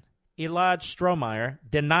spokesperson, Elad Strohmeyer,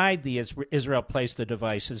 denied the Israel placed the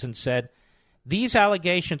devices and said, "These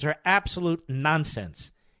allegations are absolute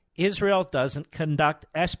nonsense. Israel doesn't conduct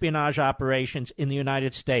espionage operations in the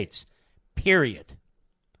United States, period."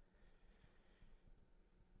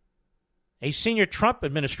 A senior Trump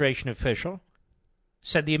administration official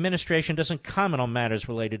said the administration doesn't comment on matters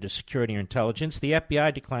related to security or intelligence. The FBI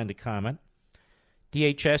declined to comment.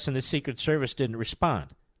 DHS and the Secret Service didn't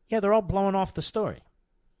respond. Yeah, they're all blowing off the story.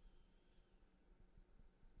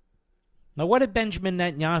 Now, what did Benjamin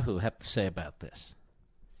Netanyahu have to say about this?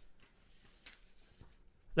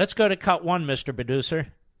 Let's go to cut one, Mr.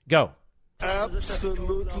 Producer. Go.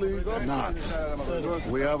 Absolutely not.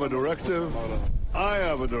 We have a directive. I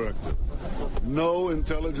have a directive. No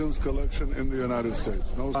intelligence collection in the United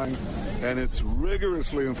States. No sign. And it's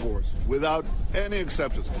rigorously enforced without any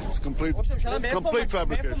exceptions. It's complete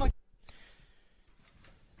fabrication.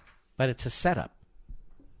 But it's a setup.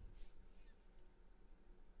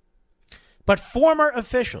 But former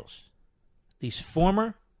officials, these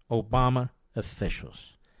former Obama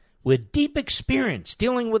officials, with deep experience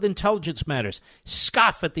dealing with intelligence matters,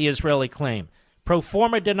 scoff at the Israeli claim. Pro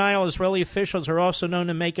forma denial Israeli officials are also known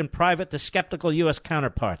to make in private to skeptical U.S.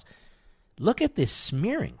 counterparts. Look at this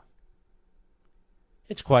smearing.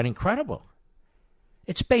 It's quite incredible.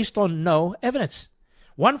 It's based on no evidence.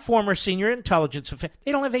 One former senior intelligence official,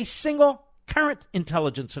 they don't have a single current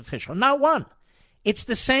intelligence official, not one. It's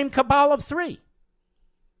the same cabal of three.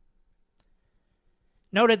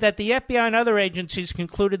 Noted that the FBI and other agencies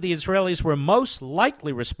concluded the Israelis were most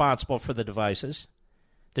likely responsible for the devices.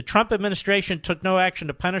 The Trump administration took no action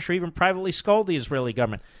to punish or even privately scold the Israeli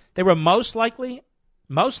government. They were most likely?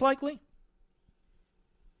 Most likely?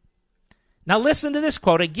 Now listen to this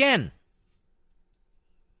quote again.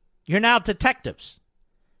 You're now detectives.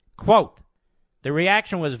 Quote, "The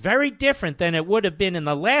reaction was very different than it would have been in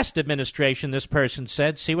the last administration," this person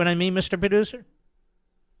said. See what I mean, Mr. Producer?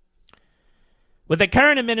 With the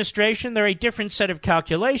current administration, there are a different set of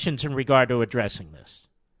calculations in regard to addressing this.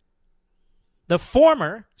 The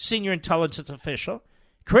former senior intelligence official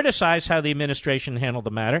criticized how the administration handled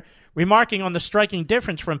the matter, remarking on the striking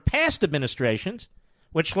difference from past administrations,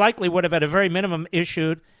 which likely would have at a very minimum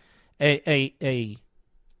issued an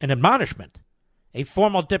admonishment, a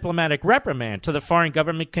formal diplomatic reprimand to the foreign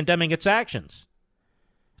government condemning its actions.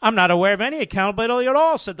 "I'm not aware of any accountability at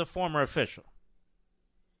all," said the former official.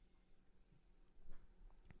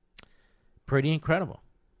 Pretty incredible.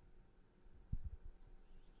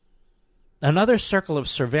 Another circle of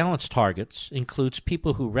surveillance targets includes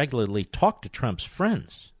people who regularly talk to Trump's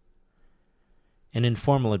friends and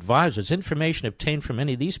informal advisors. Information obtained from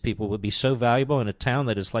any of these people would be so valuable in a town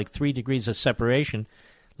that is like 3 degrees of separation,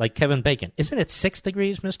 like Kevin Bacon. Isn't it 6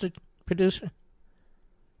 degrees, Mr. Producer?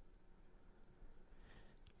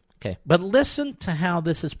 Okay, but listen to how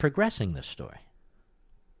this is progressing, this story.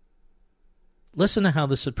 Listen to how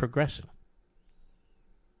this is progressing.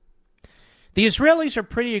 The Israelis are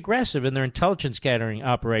pretty aggressive in their intelligence gathering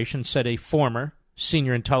operations, said a former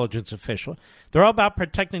senior intelligence official. They're all about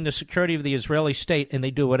protecting the security of the Israeli state, and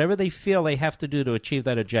they do whatever they feel they have to do to achieve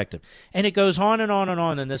that objective. And it goes on and on and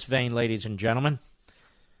on in this vein, ladies and gentlemen.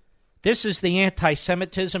 This is the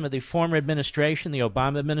anti-Semitism of the former administration, the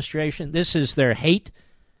Obama administration. This is their hate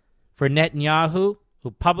for Netanyahu,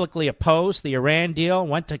 who publicly opposed the Iran deal,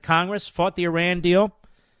 went to Congress, fought the Iran deal.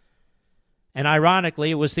 And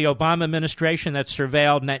ironically, it was the Obama administration that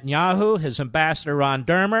surveilled Netanyahu, his ambassador Ron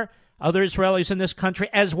Dermer, other Israelis in this country,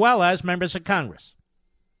 as well as members of Congress.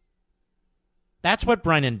 That's what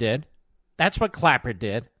Brennan did. That's what Clapper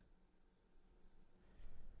did.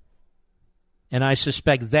 And I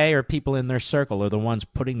suspect they or people in their circle are the ones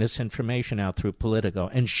putting this information out through Politico.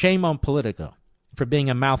 And shame on Politico for being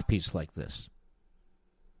a mouthpiece like this.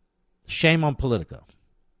 Shame on Politico.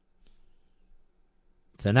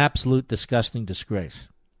 It's an absolute disgusting disgrace.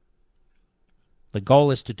 The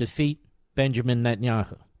goal is to defeat Benjamin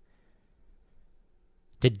Netanyahu,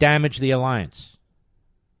 to damage the alliance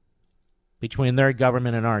between their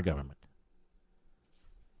government and our government,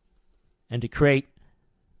 and to create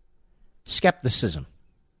skepticism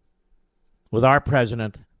with our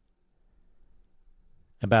president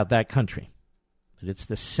about that country. But it's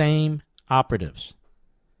the same operatives,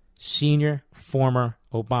 senior former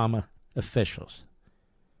Obama officials,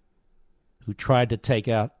 who tried to take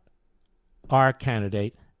out our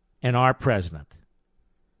candidate and our president,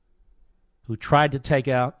 who tried to take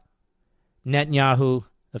out Netanyahu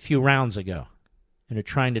a few rounds ago and are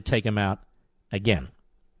trying to take him out again.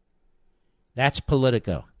 That's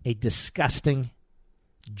Politico, a disgusting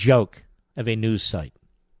joke of a news site,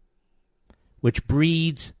 which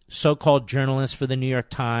breeds so-called journalists for the New York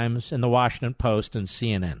Times and the Washington Post and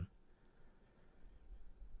CNN.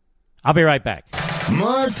 I'll be right back.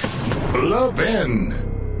 Mark Levin.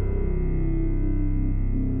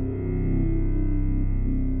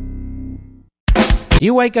 Do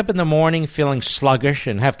you wake up in the morning feeling sluggish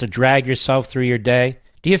and have to drag yourself through your day?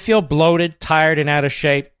 Do you feel bloated, tired, and out of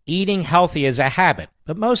shape? Eating healthy is a habit,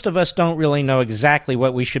 but most of us don't really know exactly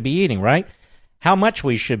what we should be eating, right? How much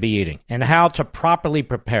we should be eating, and how to properly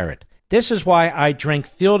prepare it. This is why I drink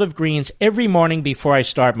Field of Greens every morning before I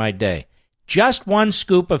start my day. Just one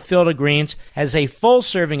scoop of Field of Greens has a full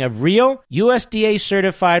serving of real,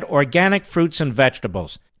 USDA-certified organic fruits and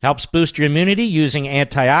vegetables. Helps boost your immunity using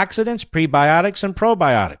antioxidants, prebiotics, and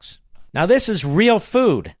probiotics. Now, this is real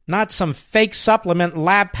food, not some fake supplement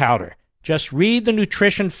lab powder. Just read the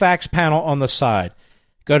nutrition facts panel on the side.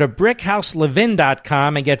 Go to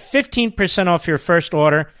BrickhouseLevin.com and get 15% off your first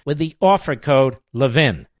order with the offer code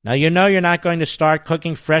LEVIN. Now, you know you're not going to start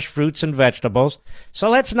cooking fresh fruits and vegetables, so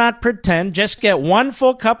let's not pretend. Just get 1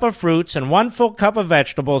 full cup of fruits and 1 full cup of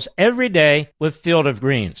vegetables every day with Field of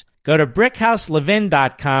Greens. Go to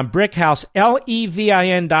BrickhouseLevin.com, Brickhouse,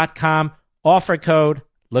 Levin.com, offer code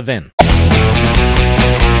LEVIN.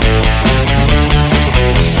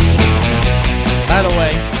 By the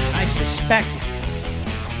way, I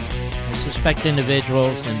suspect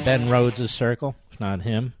individuals in Ben Rhodes' circle, if not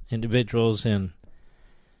him, individuals in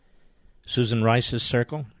Susan Rice's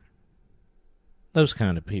circle, those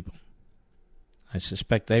kind of people. I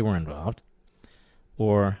suspect they were involved,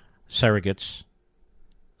 or surrogates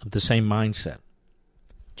of the same mindset.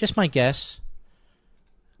 Just my guess,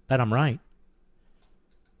 but I'm right.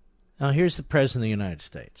 Now, here's the President of the United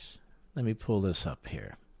States. Let me pull this up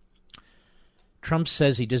here. Trump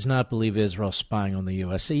says he does not believe Israel spying on the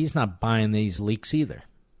U.S. He's not buying these leaks either.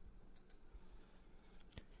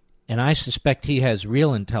 And I suspect he has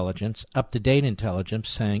real intelligence, up-to-date intelligence,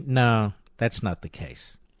 saying, no, that's not the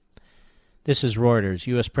case. This is Reuters.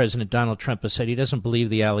 U.S. President Donald Trump has said he doesn't believe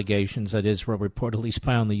the allegations that Israel reportedly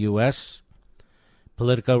spy on the U.S.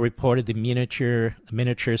 Politico reported the miniature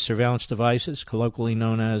surveillance devices, colloquially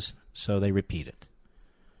known as, so they repeat it.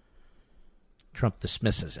 Trump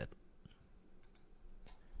dismisses it.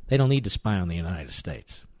 They don't need to spy on the United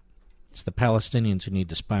States. It's the Palestinians who need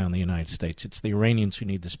to spy on the United States. It's the Iranians who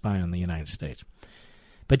need to spy on the United States.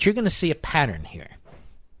 But you're going to see a pattern here.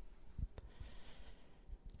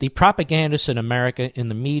 The propagandists in America, in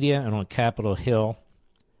the media and on Capitol Hill,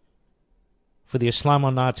 for the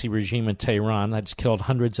Islamo-Nazi regime in Tehran that's killed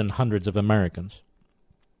hundreds and hundreds of Americans,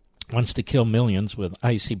 wants to kill millions with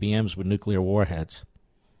ICBMs with nuclear warheads.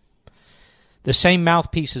 The same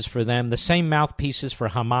mouthpieces for them, the same mouthpieces for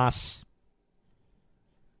Hamas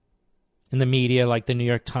in the media like the New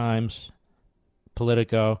York Times,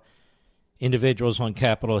 Politico, individuals on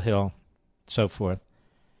Capitol Hill, so forth.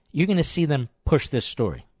 You're going to see them push this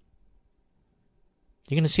story.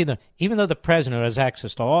 You're going to see them, even though the president, who has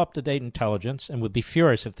access to all up-to-date intelligence and would be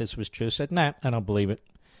furious if this was true, said, nah, I don't believe it.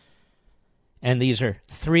 And these are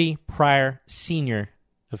 3 prior senior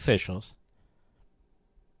officials.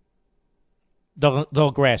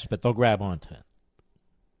 They'll grasp it. They'll grab onto it.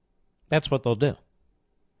 That's what they'll do.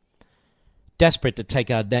 Desperate to take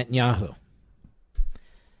out Netanyahu.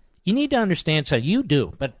 You need to understand, so you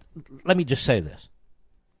do, but let me just say this.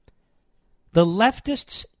 The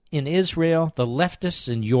leftists in Israel, the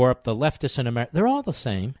leftists in Europe, the leftists in America, they're all the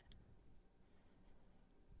same.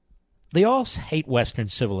 They all hate Western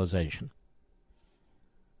civilization.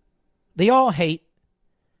 They all hate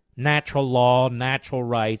natural law, natural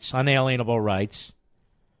rights, unalienable rights.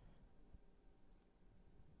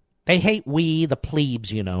 They hate we, the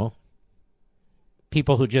plebes, you know,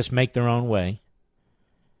 people who just make their own way.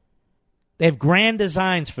 They have grand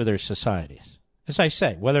designs for their societies. As I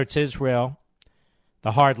say, whether it's Israel,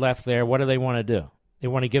 the hard left there, what do they want to do? They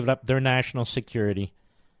want to give up their national security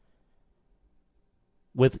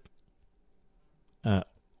with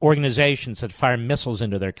organizations that fire missiles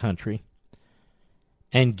into their country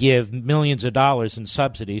and give millions of dollars in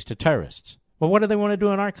subsidies to terrorists. Well, what do they want to do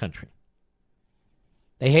in our country?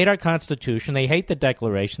 They hate our Constitution. They hate the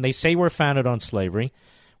Declaration. They say we're founded on slavery.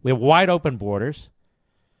 We have wide open borders,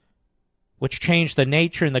 which change the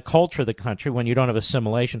nature and the culture of the country when you don't have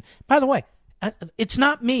assimilation. By the way, it's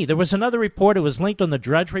not me. There was another report. It was linked on the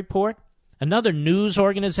Drudge Report. Another news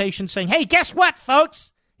organization saying, hey, guess what,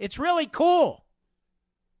 folks? It's really cool.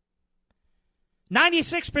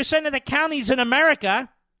 96% of the counties in America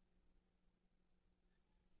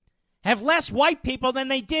have less white people than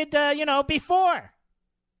they did, before,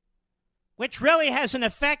 which really has an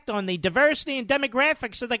effect on the diversity and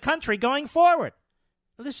demographics of the country going forward.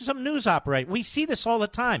 Well, this is some news operation. We see this all the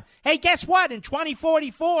time. Hey, guess what? In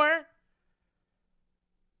 2044,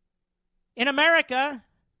 in America,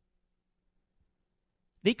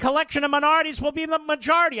 the collection of minorities will be the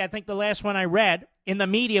majority. I think the last one I read in the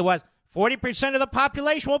media was 40% of the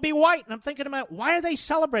population will be white. And I'm thinking about, why are they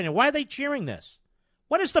celebrating? Why are they cheering this?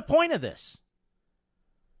 What is the point of this?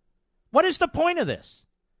 What is the point of this?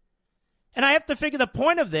 And I have to figure the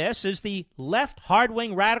point of this is the left,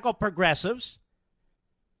 hard-wing, radical progressives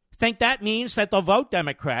think that means that they'll vote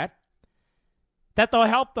Democrat, that they'll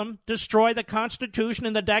help them destroy the Constitution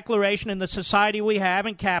and the Declaration and the society we have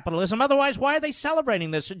and capitalism. Otherwise, why are they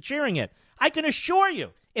celebrating this and cheering it? I can assure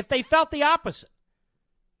you, if they felt the opposite,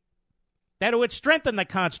 that it would strengthen the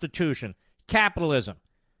Constitution, capitalism,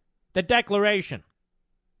 the Declaration,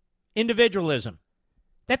 individualism,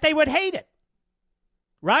 that they would hate it.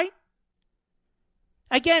 Right?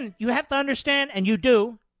 Again, you have to understand, and you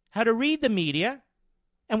do, how to read the media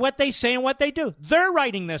and what they say and what they do. They're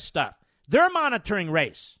writing this stuff. They're monitoring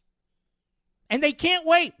race. And they can't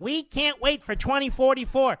wait. We can't wait for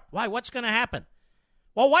 2044. Why? What's going to happen?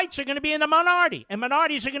 Well, whites are going to be in the minority, and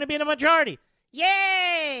minorities are going to be in the majority.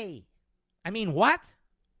 Yay! I mean, what?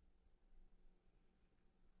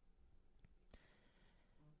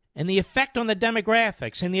 And the effect on the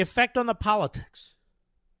demographics and the effect on the politics.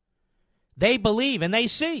 They believe and they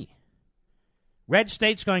see. Red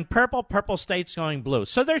states going purple, purple states going blue.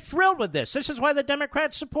 So they're thrilled with this. This is why the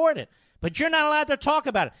Democrats support it. But you're not allowed to talk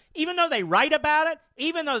about it. Even though they write about it,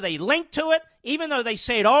 even though they link to it, even though they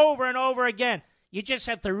say it over and over again, you just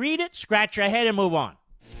have to read it, scratch your head, and move on.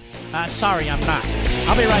 Sorry, I'm not.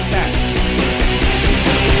 I'll be right back.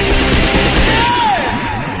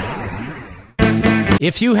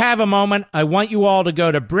 If you have a moment, I want you all to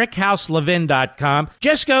go to BrickhouseLevin.com.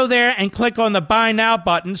 Just go there and click on the Buy Now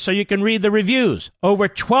button so you can read the reviews. Over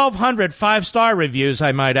 1,200 five-star reviews,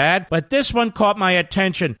 I might add. But this one caught my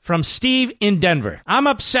attention from Steve in Denver. I'm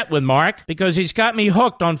upset with Mark because he's got me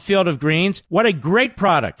hooked on Field of Greens. What a great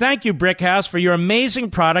product. Thank you, Brickhouse, for your amazing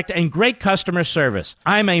product and great customer service.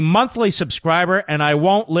 I'm a monthly subscriber, and I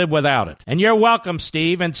won't live without it. And you're welcome,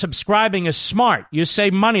 Steve, and subscribing is smart. You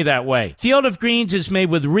save money that way. Field of Greens is made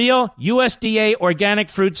with real USDA organic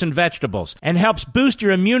fruits and vegetables and helps boost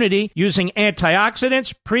your immunity using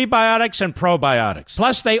antioxidants, prebiotics, and probiotics.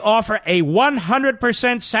 Plus, they offer a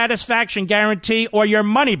 100% satisfaction guarantee or your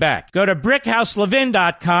money back. Go to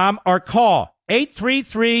BrickhouseLevin.com or call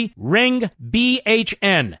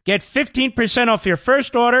 833-RING-BHN. Get 15% off your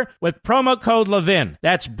first order with promo code Levin.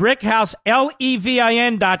 That's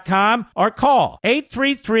BrickhouseLevin.com or call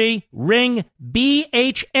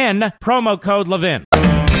 833-RING-BHN, promo code Levin.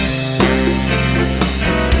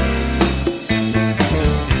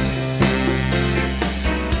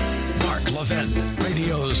 Mark Levin,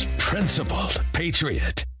 radio's principled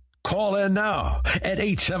patriot. Call in now at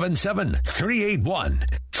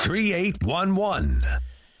 877-381-3811.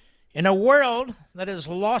 In a world that has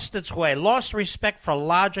lost its way, lost respect for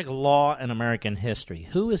logic, law, and American history,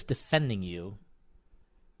 who is defending you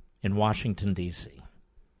in Washington, D.C.?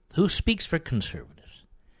 Who speaks for conservatives?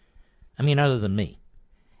 I mean, other than me.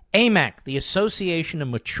 AMAC, the Association of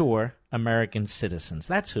Mature American Citizens.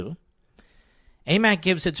 That's who. AMAC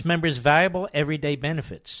gives its members valuable everyday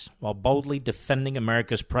benefits while boldly defending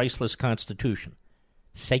America's priceless Constitution,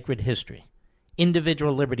 sacred history,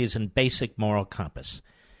 individual liberties, and basic moral compass.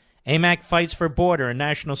 AMAC fights for border and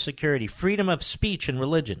national security, freedom of speech and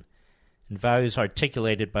religion, and values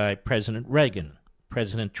articulated by President Reagan,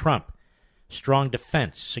 President Trump, strong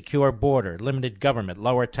defense, secure border, limited government,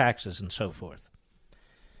 lower taxes, and so forth.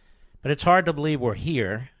 But it's hard to believe we're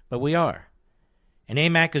here, but we are. And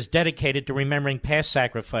AMAC is dedicated to remembering past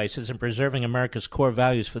sacrifices and preserving America's core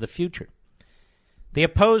values for the future. They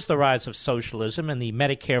oppose the rise of socialism and the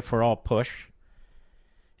Medicare for All push.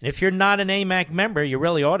 And if you're not an AMAC member, you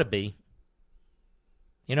really ought to be.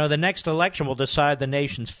 You know, the next election will decide the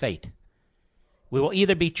nation's fate. We will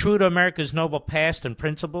either be true to America's noble past and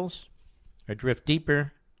principles or drift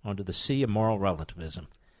deeper onto the sea of moral relativism.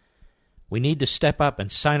 We need to step up and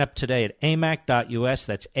sign up today at amac.us.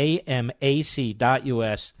 That's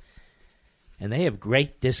amac.us. And they have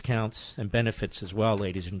great discounts and benefits as well,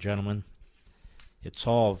 ladies and gentlemen. It's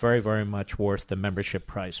all very, very much worth the membership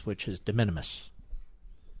price, which is de minimis.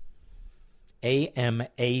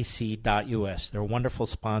 AMAC.us. They're a wonderful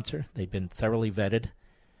sponsor. They've been thoroughly vetted.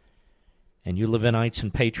 And you Levinites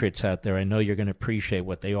and Patriots out there, I know you're going to appreciate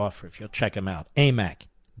what they offer if you'll check them out.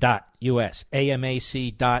 AMAC.us.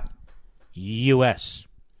 AMAC.us.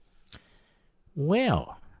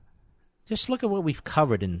 Well, just look at what we've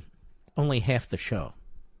covered in only half the show.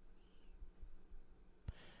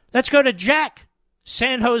 Let's go to Jack,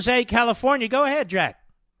 San Jose, California. Go ahead, Jack.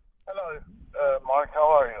 Hello, Mark. How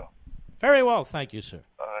are you? Very well, thank you, sir.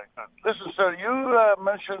 All right, good. Listen, sir, you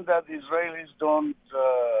mentioned that the Israelis don't...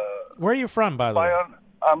 Where are you from, by the way?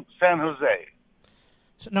 San Jose.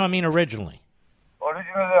 No, I mean originally.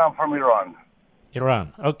 Originally, I'm from Iran.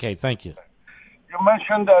 Iran. Okay, thank you. You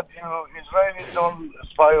mentioned that Israelis don't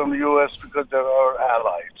spy on the U.S. because they're our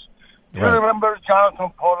allies. Do you remember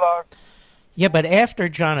Jonathan Pollard? Yeah, but after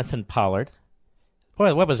Jonathan Pollard,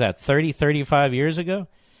 boy, what was that, 30, 35 years ago?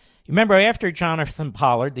 Remember, after Jonathan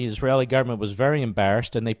Pollard, the Israeli government was very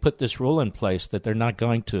embarrassed, and they put this rule in place that they're not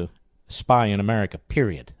going to spy in America,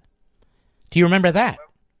 period. Do you remember that?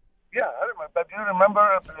 Yeah, I remember. But do you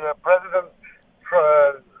remember President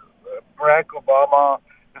Barack Obama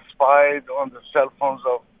spied on the cell phones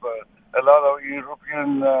of a lot of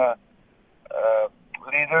European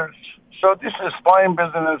leaders? So this spying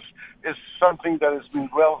business is something that has been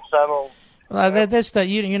well settled. Well,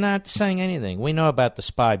 you're not saying anything. We know about the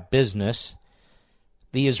spy business.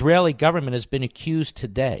 The Israeli government has been accused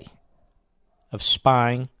today of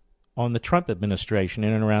spying on the Trump administration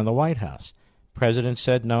in and around the White House. The president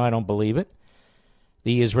said, no, I don't believe it.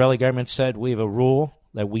 The Israeli government said, we have a rule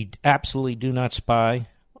that we absolutely do not spy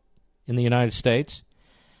in the United States.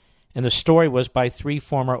 And the story was by 3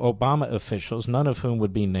 former Obama officials, none of whom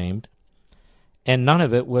would be named. And none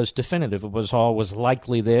of it was definitive. It was all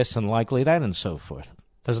likely this and likely that and so forth.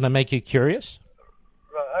 Doesn't that make you curious?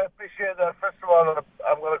 I appreciate that. First of all,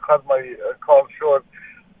 I'm going to cut my call short.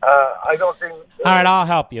 I don't think... All right, I'll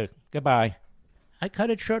help you. Goodbye. I cut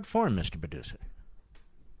it short for him, Mr. Producer.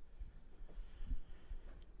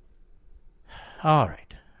 All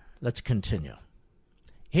right, let's continue.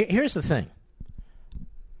 Here's the thing.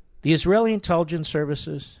 The Israeli intelligence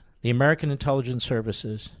services, the American intelligence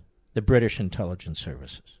services, the British intelligence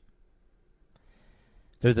services.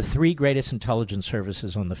 They're the 3 greatest intelligence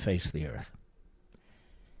services on the face of the earth.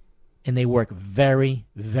 And they work very,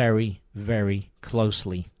 very, very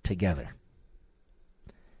closely together.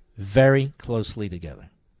 Very closely together.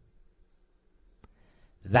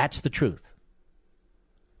 That's the truth.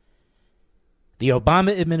 The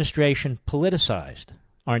Obama administration politicized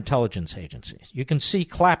our intelligence agencies. You can see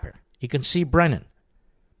Clapper. You can see Brennan.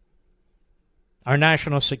 Our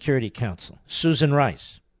National Security Council, Susan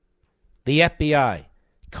Rice, the FBI,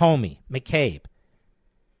 Comey, McCabe,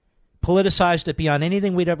 politicized it beyond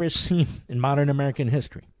anything we'd ever seen in modern American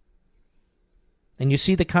history. And you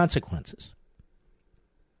see the consequences.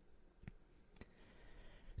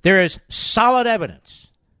 There is solid evidence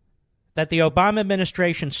that the Obama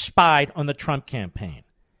administration spied on the Trump campaign.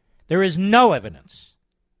 There is no evidence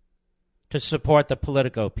to support the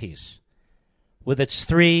Politico piece with its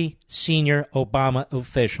 3 senior Obama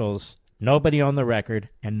officials, nobody on the record,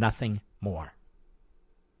 and nothing more.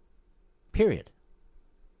 Period.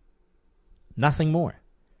 Nothing more.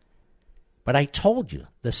 But I told you,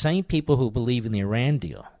 the same people who believe in the Iran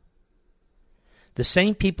deal, the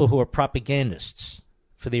same people who are propagandists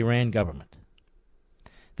for the Iran government,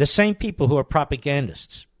 the same people who are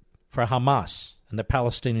propagandists for Hamas and the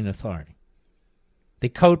Palestinian Authority, the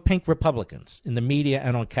Code Pink Republicans in the media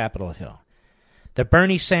and on Capitol Hill, the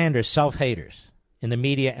Bernie Sanders self-haters in the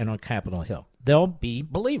media and on Capitol Hill, they'll be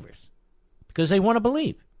believers because they want to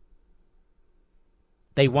believe.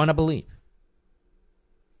 They want to believe.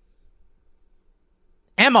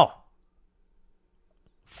 Emil,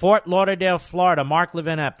 Fort Lauderdale, Florida, Mark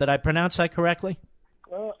Levin app. Did I pronounce that correctly?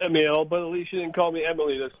 Emil, but at least you didn't call me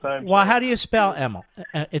Emily this time. Well, how do you spell Emil?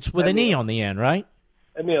 It's with an E on the end, right?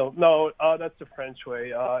 Emil, no, that's the French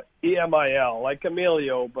way. E-M-I-L, like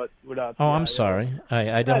Emilio, but without. Oh, I'm sorry.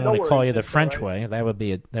 I don't want to call you the French way. That would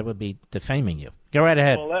be defaming you. Go right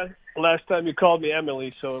ahead. Well, last time you called me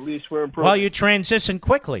Emily, so at least we're improving. Well, you transitioned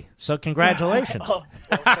quickly, so congratulations.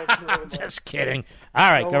 Just kidding.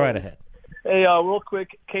 All right, go right ahead. Hey, real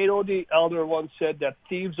quick, Cato the Elder once said that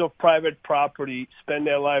thieves of private property spend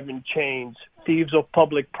their life in chains. Thieves of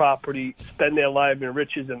public property spend their life in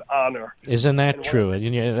riches and honor. Isn't that true?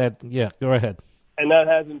 Yeah, go ahead. And that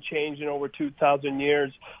hasn't changed in over 2,000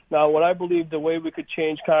 years. Now, what I believe the way we could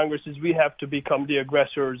change Congress is we have to become the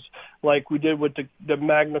aggressors, like we did with the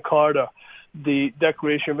Magna Carta, the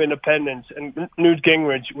Declaration of Independence, and Newt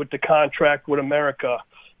Gingrich with the contract with America.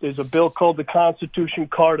 There's a bill called the Constitution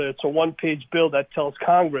Carta. It's a one-page bill that tells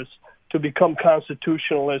Congress to become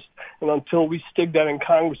constitutionalist, and until we stick that in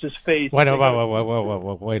Congress's face... Wait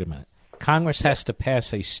a minute. Congress has to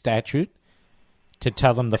pass a statute to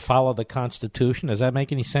tell them to follow the Constitution? Does that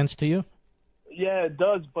make any sense to you? Yeah, it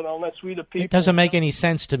does, but unless we the people... It doesn't make any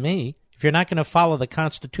sense to me. If you're not going to follow the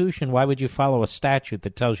Constitution, why would you follow a statute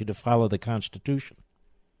that tells you to follow the Constitution?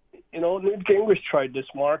 You know, Newt Gingrich tried this,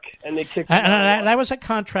 Mark, and they kicked him out. That was a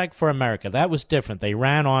contract for America. That was different. They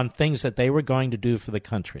ran on things that they were going to do for the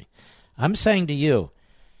country. I'm saying to you,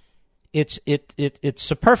 it's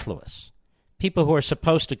superfluous. People who are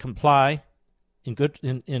supposed to comply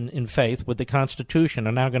in faith with the Constitution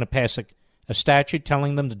are now going to pass a statute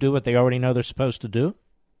telling them to do what they already know they're supposed to do?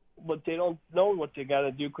 But they don't know what they got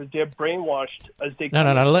to do because they're brainwashed as they...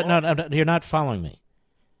 No, you're not following me.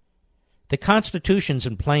 The Constitution's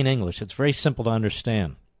in plain English. It's very simple to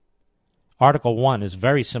understand. Article 1 is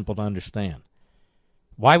very simple to understand.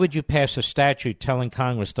 Why would you pass a statute telling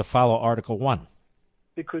Congress to follow Article 1?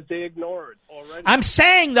 Because they ignore it already. I'm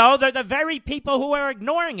saying, though, they're the very people who are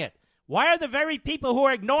ignoring it. Why are the very people who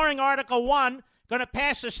are ignoring Article 1 going to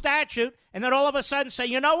pass a statute and then all of a sudden say,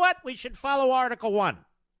 you know what, we should follow Article 1?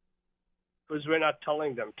 Because we're not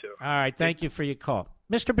telling them to. All right, thank you for your call.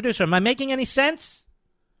 Mr. Producer, am I making any sense?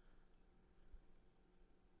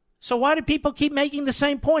 So why do people keep making the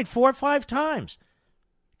same point 4 or 5 times?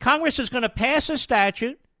 Congress is going to pass a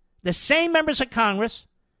statute, the same members of Congress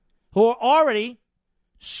who are already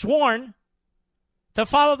sworn to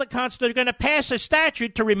follow the Constitution, they're going to pass a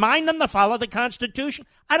statute to remind them to follow the Constitution.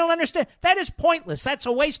 I don't understand. That is pointless. That's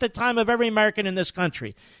a waste of time of every American in this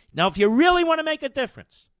country. Now, if you really want to make a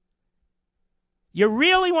difference,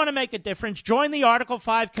 join the Article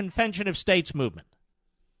 5 Convention of States movement.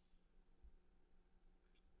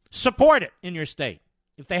 Support it in your state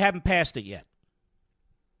if they haven't passed it yet.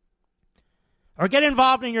 Or get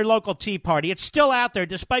involved in your local Tea Party. It's still out there,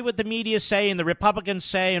 despite what the media say and the Republicans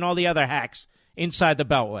say and all the other hacks inside the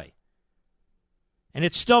Beltway. And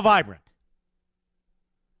it's still vibrant.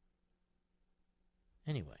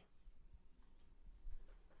 Anyway.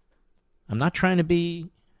 I'm not trying to be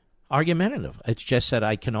argumentative. It's just that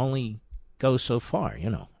I can only go so far, you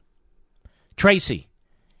know. Tracy,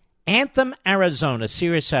 Anthem, Arizona,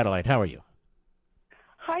 Sirius Satellite. How are you?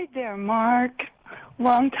 Hi there, Mark.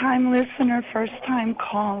 Long-time listener, first-time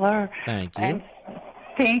caller. Thank you. And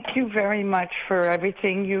thank you very much for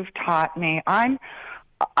everything you've taught me. I'm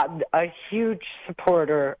a huge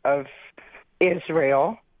supporter of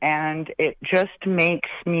Israel, and it just makes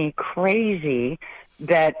me crazy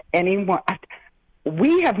that anyone...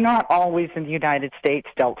 We have not always in the United States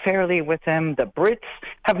dealt fairly with them. The Brits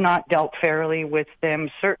have not dealt fairly with them.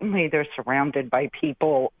 Certainly they're surrounded by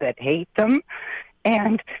people that hate them.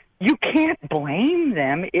 And you can't blame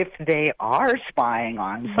them if they are spying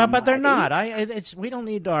on somebody. But they're not. We don't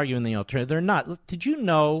need to argue in the alternative. They're not. Did you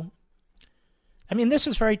know? I mean, this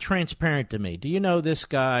is very transparent to me. Do you know this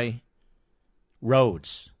guy,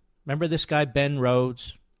 Rhodes? Remember this guy, Ben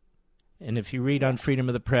Rhodes? And if you read on Freedom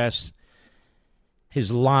of the Press,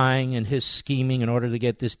 his lying and his scheming in order to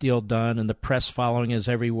get this deal done and the press following his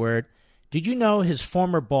every word. Did you know his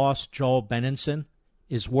former boss, Joel Benenson,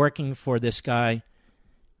 is working for this guy,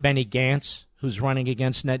 Benny Gantz, who's running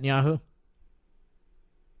against Netanyahu?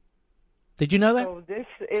 Did you know that? So this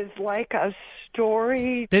is like a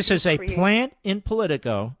story. This is a plant in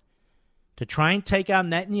Politico to try and take out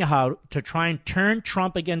Netanyahu, to try and turn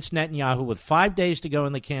Trump against Netanyahu with 5 days to go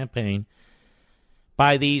in the campaign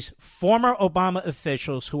by these former Obama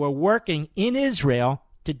officials who are working in Israel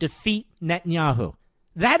to defeat Netanyahu.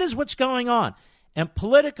 That is what's going on. And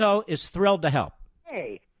Politico is thrilled to help.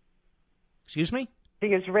 Hey. Excuse me?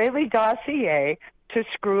 The Israeli dossier to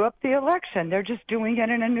screw up the election. They're just doing it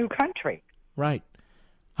in a new country. Right.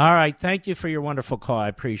 All right. Thank you for your wonderful call. I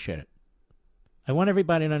appreciate it. I want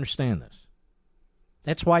everybody to understand this.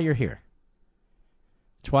 That's why you're here.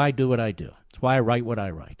 That's why I do what I do. That's why I write what I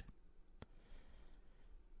write.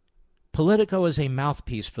 Politico is a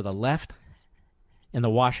mouthpiece for the left and the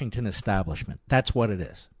Washington establishment. That's what it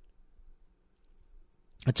is.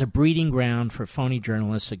 It's a breeding ground for phony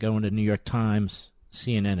journalists that go into New York Times,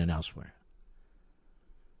 CNN, and elsewhere.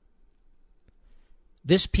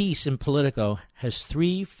 This piece in Politico has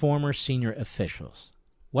 3 former senior officials.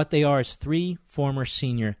 What they are is 3 former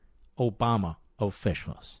senior Obama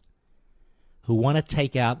officials who want to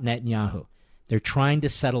take out Netanyahu. They're trying to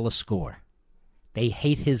settle a score. They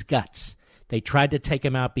hate his guts. They tried to take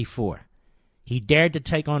him out before. He dared to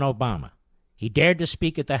take on Obama. He dared to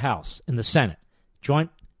speak at the House and the Senate,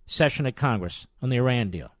 joint session of Congress on the Iran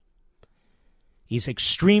deal. He's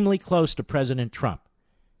extremely close to President Trump.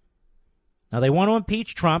 Now, they want to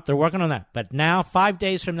impeach Trump. They're working on that. But now, 5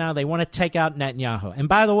 days from now, they want to take out Netanyahu. And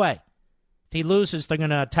by the way, if he loses, they're going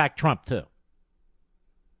to attack Trump too.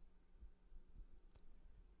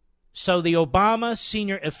 So the Obama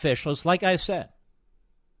senior officials, like I said,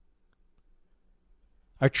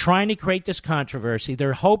 are trying to create this controversy.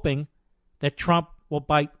 They're hoping that Trump will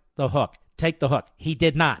bite the hook, take the hook. He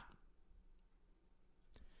did not.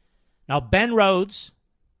 Now, Ben Rhodes,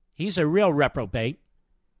 he's a real reprobate,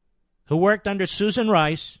 who worked under Susan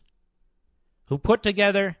Rice, who put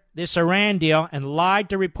together this Iran deal and lied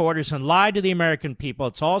to reporters and lied to the American people.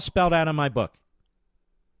 It's all spelled out in my book.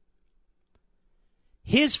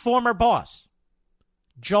 His former boss,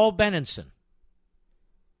 Joel Benenson,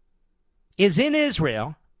 is in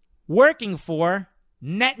Israel working for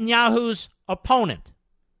Netanyahu's opponent,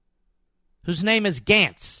 whose name is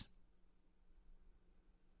Gantz.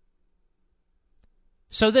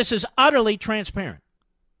 So this is utterly transparent.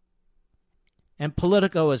 And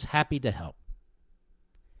Politico is happy to help.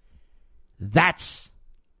 That's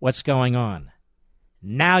what's going on.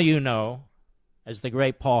 Now you know, as the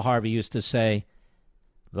great Paul Harvey used to say,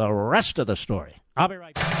 the rest of the story. I'll be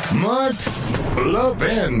right back. Mark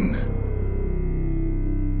Levin.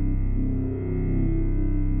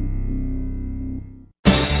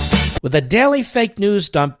 With a daily fake news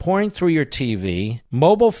dump pouring through your TV,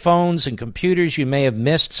 mobile phones, and computers, you may have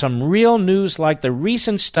missed some real news like the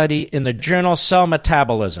recent study in the journal Cell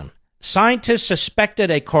Metabolism. Scientists suspected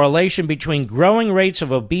a correlation between growing rates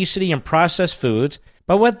of obesity and processed foods,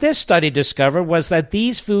 but what this study discovered was that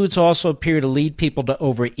these foods also appear to lead people to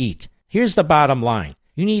overeat. Here's the bottom line.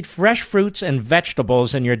 You need fresh fruits and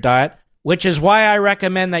vegetables in your diet, which is why I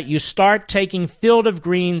recommend that you start taking Field of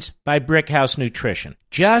Greens by Brickhouse Nutrition.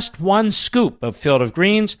 Just one scoop of Field of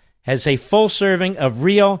Greens has a full serving of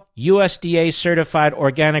real USDA-certified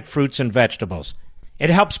organic fruits and vegetables. It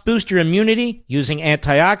helps boost your immunity using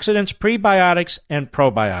antioxidants, prebiotics, and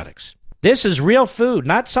probiotics. This is real food,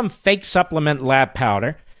 not some fake supplement lab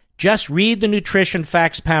powder. Just read the nutrition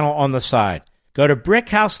facts panel on the side. Go to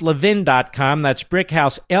BrickhouseLevin.com, that's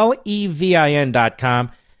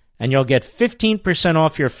BrickhouseLevin.com, and you'll get 15%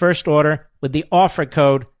 off your first order with the offer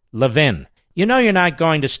code Levin. You know you're not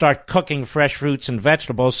going to start cooking fresh fruits and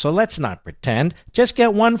vegetables, so let's not pretend. Just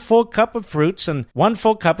get 1 full cup of fruits and 1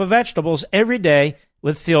 full cup of vegetables every day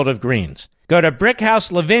with Field of Greens. Go to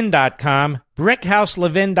BrickhouseLevin.com,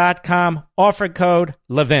 BrickhouseLevin.com, offer code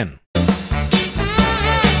Levin.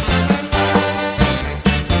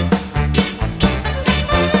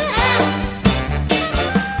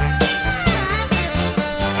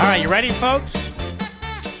 All right, you ready, folks?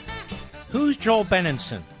 Who's Joel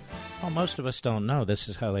Benenson? Well, most of us don't know. This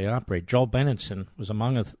is how they operate. Joel Benenson was,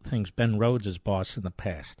 among other things, Ben Rhodes' boss in the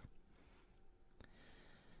past.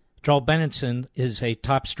 Joel Benenson is a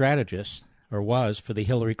top strategist, or was, for the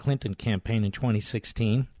Hillary Clinton campaign in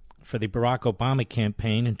 2016, for the Barack Obama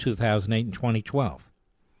campaign in 2008 and 2012.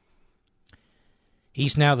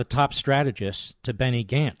 He's now the top strategist to Benny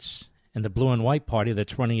Gantz and the Blue and White Party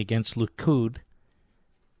that's running against Likud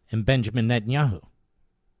and Benjamin Netanyahu.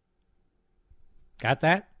 Got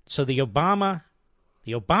that? So the Obama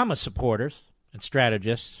supporters and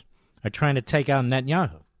strategists are trying to take out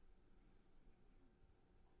Netanyahu.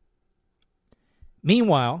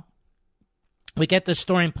 Meanwhile, we get this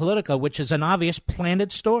story in Politico, which is an obvious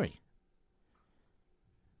planted story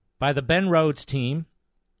by the Ben Rhodes team,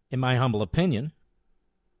 in my humble opinion.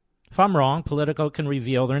 If I'm wrong, Politico can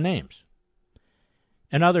reveal their names.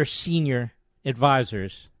 And other senior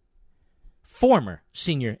advisors, former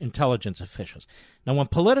senior intelligence officials. Now, when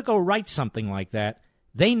Politico writes something like that,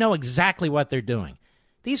 they know exactly what they're doing.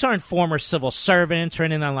 These aren't former civil servants or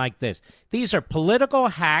anything like this. These are political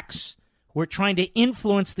hacks who are trying to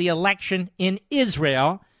influence the election in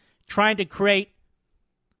Israel, trying to create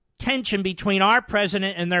tension between our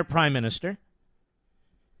president and their prime minister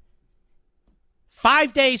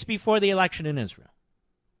 5 days before the election in Israel.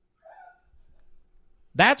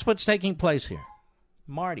 That's what's taking place here.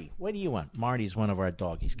 Marty, what do you want? Marty's one of our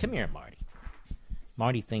doggies. Come here, Marty.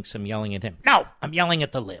 Marty thinks I'm yelling at him. No, I'm yelling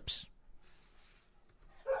at the libs.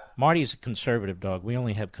 Marty's a conservative dog. We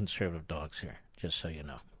only have conservative dogs here, just so you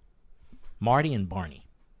know. Marty and Barney.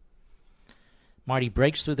 Marty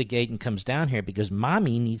breaks through the gate and comes down here because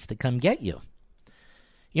Mommy needs to come get you.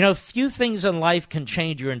 You know, few things in life can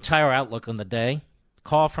change your entire outlook on the day.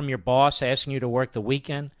 Call from your boss asking you to work the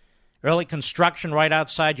weekend, early construction right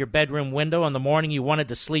outside your bedroom window on the morning you wanted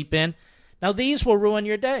to sleep in. Now, these will ruin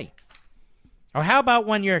your day. Or how about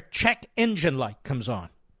when your check engine light comes on?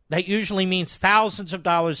 That usually means thousands of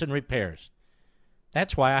dollars in repairs.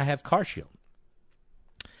 That's why I have CarShield.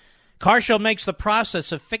 CarShield makes the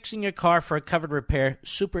process of fixing your car for a covered repair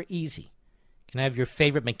super easy. You can have your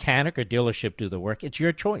favorite mechanic or dealership do the work. It's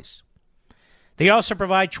your choice. They also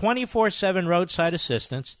provide 24/7 roadside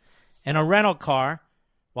assistance and a rental car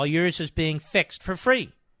while yours is being fixed for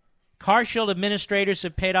free. CarShield administrators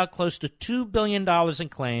have paid out close to $2 billion in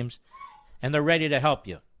claims, and they're ready to help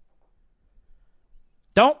you.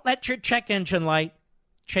 Don't let your check engine light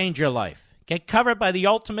change your life. Get covered by the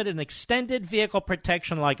ultimate and extended vehicle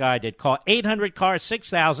protection like I did. Call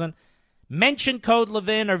 800-CAR-6000, mention code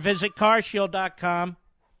Levin, or visit carshield.com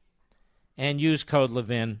and use code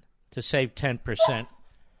Levin to save 10%.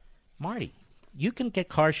 Marty, you can get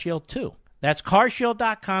CarShield too. That's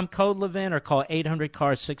carshield.com, code Levin, or call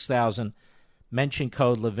 800-CAR-6000, mention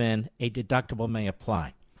code Levin. A deductible may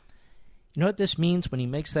apply. You know what this means when he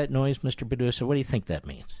makes that noise, Mr. Producer? What do you think that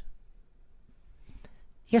means?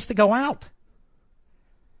 He has to go out.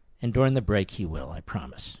 And during the break, he will, I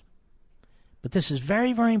promise. But this is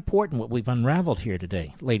very, very important, what we've unraveled here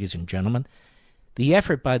today, ladies and gentlemen. The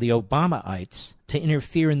effort by the Obamaites to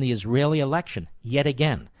interfere in the Israeli election, yet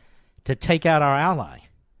again, to take out our ally,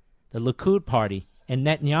 the Likud party, and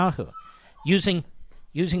Netanyahu, using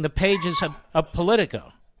the pages of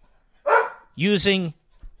Politico, using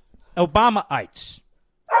Obamaites.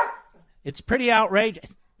 It's pretty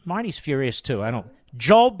outrageous. Marty's furious, too.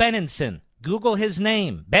 Joel Benenson, Google his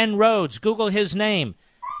name. Ben Rhodes, Google his name.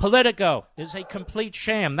 Politico is a complete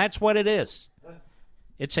sham. That's what it is.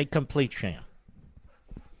 It's a complete sham.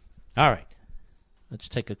 All right. Let's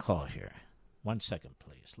take a call here. 1 second,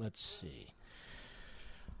 please. Let's see.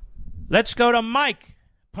 Let's go to Mike,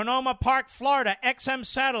 Sonoma Park, Florida, XM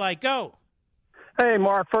Satellite. Go. Hey,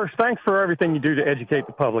 Mark. First, thanks for everything you do to educate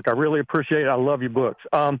the public. I really appreciate it. I love your books.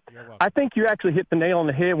 I think you actually hit the nail on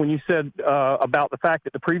the head when you said about the fact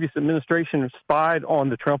that the previous administration spied on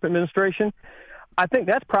the Trump administration. I think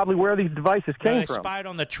that's probably where these devices came from. They spied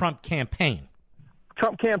on the Trump campaign.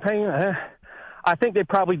 Trump campaign? I think they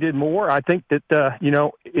probably did more. I think that,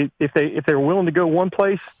 if they were willing to go one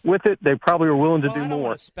place with it, they probably were willing to do more. I don't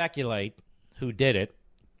want to speculate who did it,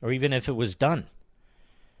 or even if it was done.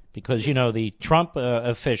 Because, the Trump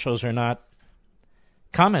officials are not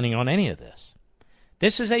commenting on any of this.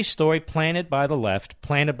 This is a story planted by the left,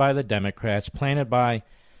 planted by the Democrats, planted by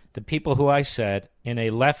the people who I said in a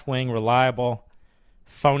left-wing, reliable,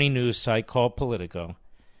 phony news site called Politico.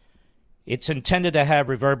 It's intended to have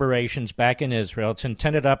reverberations back in Israel. It's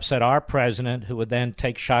intended to upset our president, who would then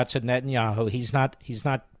take shots at Netanyahu. He's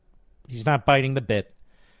not biting the bit,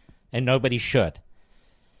 and nobody should.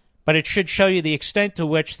 But it should show you the extent to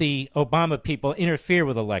which the Obama people interfere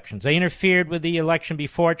with elections. They interfered with the election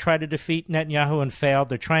before, tried to defeat Netanyahu and failed.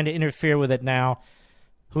 They're trying to interfere with it now.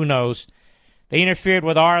 Who knows? They interfered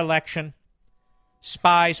with our election.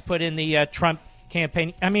 Spies put in the Trump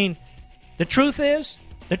campaign. I mean, the truth is,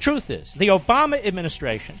 the Obama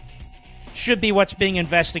administration should be what's being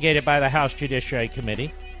investigated by the House Judiciary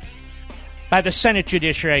Committee, by the Senate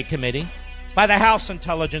Judiciary Committee, by the House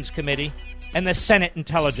Intelligence Committee, and the Senate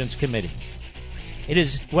Intelligence Committee.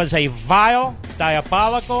 It was a vile,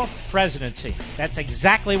 diabolical presidency. That's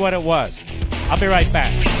exactly what it was. I'll be right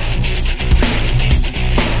back.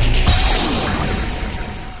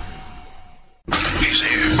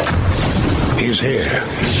 He's here.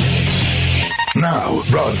 Now,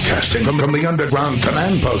 broadcasting from the underground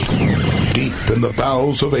command post, deep in the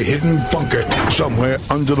bowels of a hidden bunker, somewhere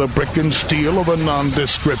under the brick and steel of a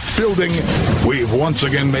nondescript building, we've once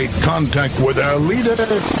again made contact with our leader,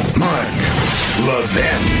 Mark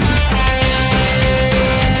Levin.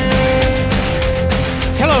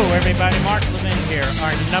 Hello, everybody. Mark Levin here.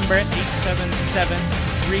 Our number,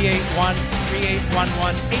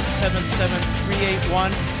 877-381-3811,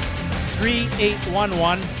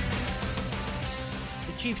 877-381-3811.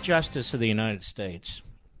 Chief Justice of the United States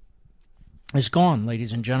is gone,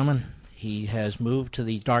 ladies and gentlemen. He has moved to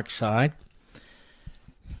the dark side,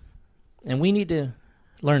 and we need to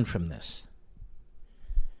learn from this.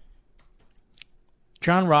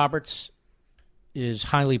 John Roberts is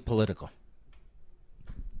highly political.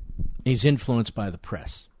 He's influenced by the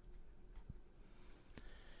press.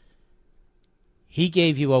 He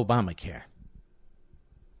gave you Obamacare.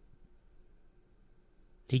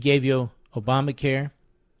 He gave you Obamacare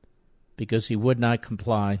because he would not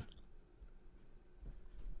comply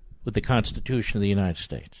with the Constitution of the United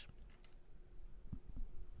States.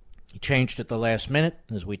 He changed at the last minute,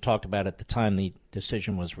 as we talked about at the time the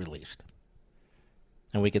decision was released.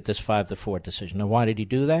 And we get this 5-4 decision. Now, why did he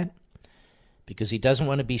do that? Because he doesn't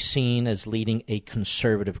want to be seen as leading a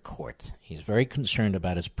conservative court. He's very concerned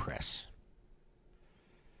about his press.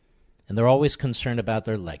 And they're always concerned about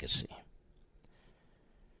their legacy.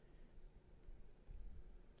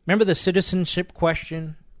 Remember the citizenship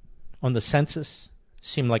question on the census?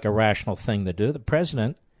 Seemed like a rational thing to do. The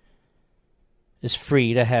president is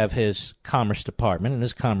free to have his Commerce Department and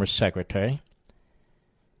his Commerce Secretary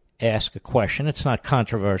ask a question. It's not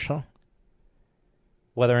controversial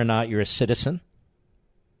whether or not you're a citizen.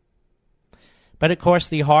 But, of course,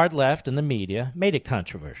 the hard left and the media made it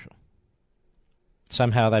controversial.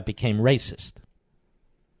 Somehow that became racist.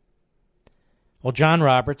 Well, John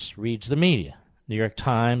Roberts reads the media. New York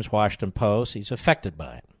Times, Washington Post. He's affected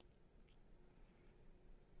by it.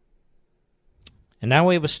 And now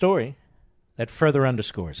we have a story that further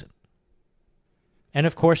underscores it. And,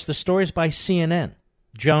 of course, the story is by CNN.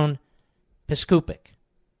 Joan Piskupic,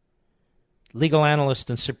 legal analyst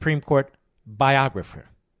and Supreme Court biographer.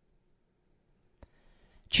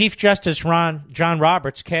 Chief Justice John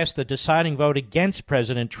Roberts cast the deciding vote against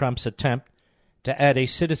President Trump's attempt to add a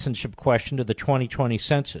citizenship question to the 2020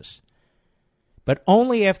 census, but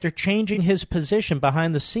only after changing his position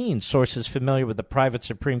behind the scenes, sources familiar with the private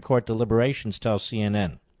Supreme Court deliberations tell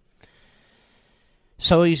CNN.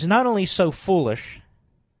 So he's not only so foolish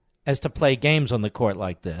as to play games on the court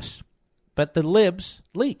like this, but the libs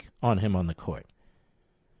leak on him on the court.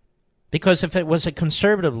 Because if it was a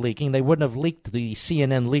conservative leaking, they wouldn't have leaked the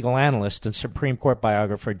CNN legal analyst and Supreme Court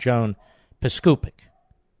biographer Joan Piskupic.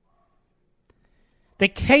 The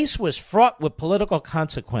case was fraught with political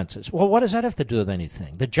consequences. Well, what does that have to do with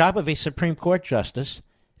anything? The job of a Supreme Court justice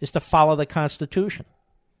is to follow the Constitution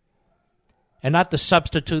and not to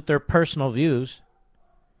substitute their personal views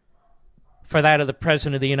for that of the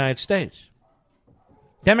President of the United States.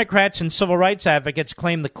 Democrats and civil rights advocates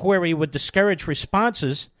claim the query would discourage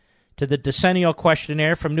responses to the decennial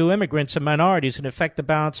questionnaire from new immigrants and minorities and affect the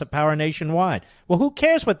balance of power nationwide. Well, who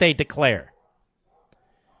cares what they declare?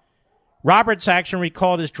 Roberts' action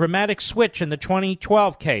recalled his dramatic switch in the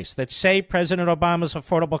 2012 case that saved President Obama's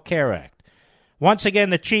Affordable Care Act. Once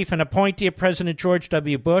again, the chief, an appointee of President George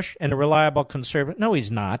W. Bush and a reliable conservative. No,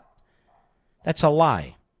 he's not. That's a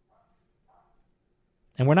lie.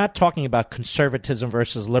 And we're not talking about conservatism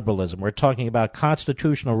versus liberalism. We're talking about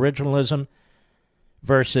constitutional originalism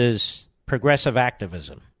versus progressive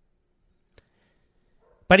activism.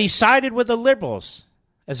 But he sided with the liberals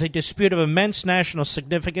as a dispute of immense national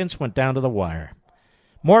significance went down to the wire.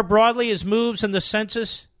 More broadly, his moves in the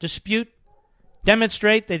census dispute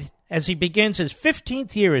demonstrate that as he begins his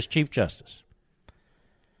 15th year as Chief Justice,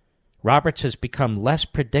 Roberts has become less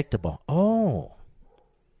predictable. Oh,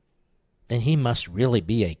 then he must really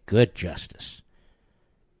be a good justice.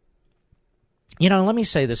 You know, let me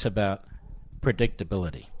say this about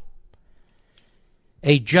predictability.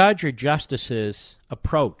 A judge or justice's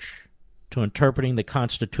approach to interpreting the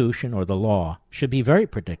Constitution or the law should be very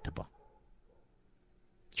predictable.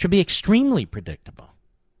 Should be extremely predictable.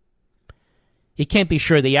 He can't be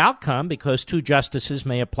sure of the outcome because two justices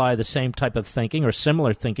may apply the same type of thinking or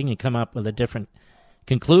similar thinking and come up with a different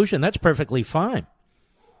conclusion. That's perfectly fine.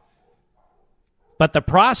 But the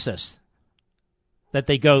process that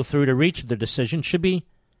they go through to reach the decision should be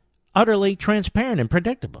utterly transparent and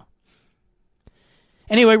predictable.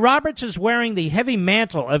 Anyway, Roberts is wearing the heavy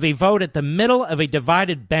mantle of a vote at the middle of a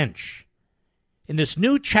divided bench in this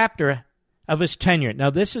new chapter of his tenure. Now,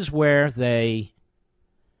 this is where they,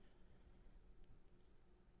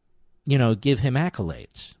 give him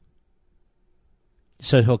accolades.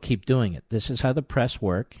 So he'll keep doing it. This is how the press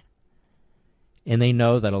work. And they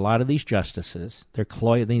know that a lot of these justices, they're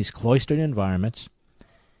in these cloistered environments,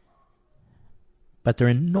 but they're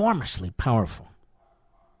enormously powerful.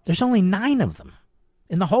 There's only 9 of them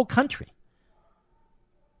in the whole country.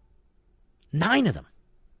 9 of them.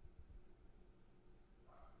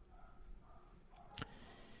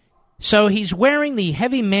 So he's wearing the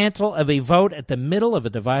heavy mantle of a vote at the middle of a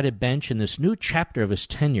divided bench in this new chapter of his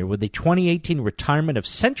tenure with the 2018 retirement of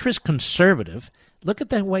centrist conservative. Look at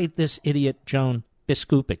the way this idiot Joan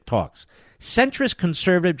Piskupic talks. Centrist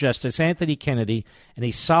conservative Justice Anthony Kennedy and a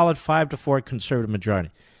solid 5-4 conservative majority.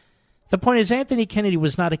 The point is, Anthony Kennedy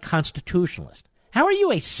was not a constitutionalist. How are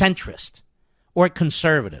you a centrist or a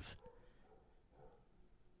conservative?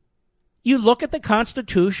 You look at the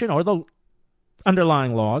Constitution or the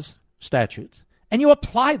underlying laws, statutes, and you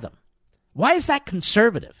apply them. Why is that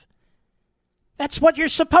conservative? That's what you're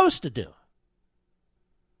supposed to do.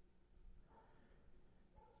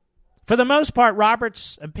 For the most part,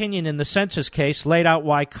 Roberts' opinion in the census case laid out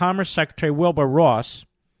why Commerce Secretary Wilbur Ross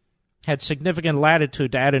had significant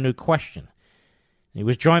latitude to add a new question. He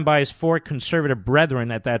was joined by his 4 conservative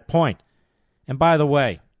brethren at that point. And by the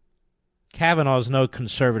way, Kavanaugh's no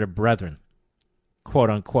conservative brethren, quote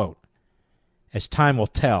unquote. As time will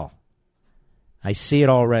tell. I see it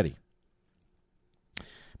already.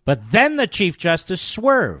 But then the Chief Justice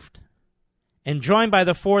swerved and, joined by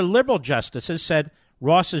the 4 liberal justices, said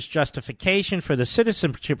Ross's justification for the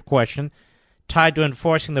citizenship question tied to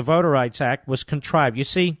enforcing the Voter Rights Act was contrived. You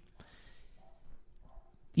see,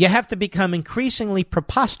 you have to become increasingly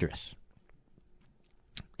preposterous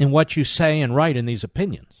in what you say and write in these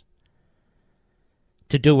opinions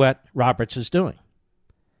to do what Roberts is doing.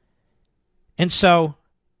 And so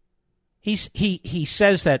he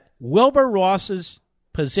says that Wilbur Ross's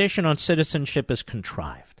position on citizenship is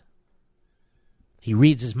contrived. He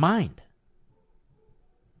reads his mind.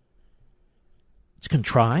 It's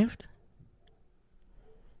contrived.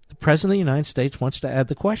 The President of the United States wants to add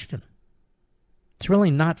the question. It's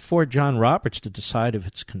really not for John Roberts to decide if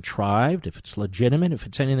it's contrived, if it's legitimate, if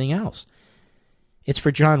it's anything else. It's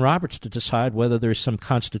for John Roberts to decide whether there's some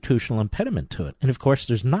constitutional impediment to it. And, of course,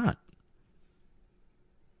 there's not.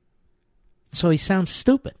 So he sounds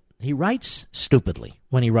stupid. He writes stupidly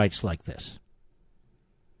when he writes like this.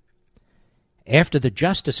 After the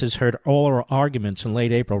justices heard oral arguments in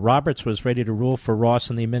late April, Roberts was ready to rule for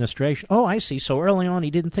Ross and the administration. Oh, I see. So early on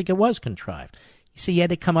he didn't think it was contrived. You see, he had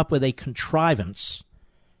to come up with a contrivance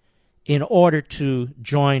in order to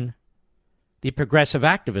join the progressive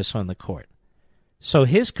activists on the court. So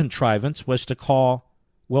his contrivance was to call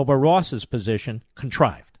Wilbur Ross's position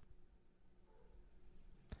contrived.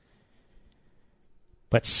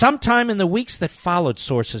 But sometime in the weeks that followed,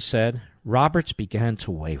 sources said, Roberts began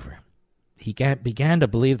to waver. He began to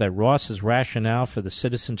believe that Ross's rationale for the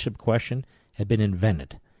citizenship question had been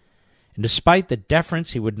invented. And despite the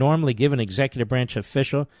deference he would normally give an executive branch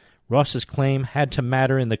official, Ross's claim had to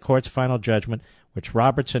matter in the court's final judgment, which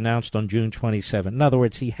Roberts announced on June 27. In other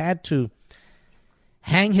words, he had to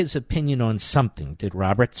hang his opinion on something, did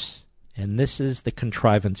Roberts, and this is the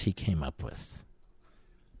contrivance he came up with.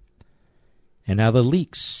 And now the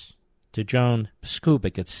leaks to Joan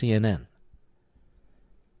Skubik at CNN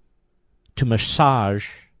to massage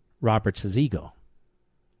Roberts' ego.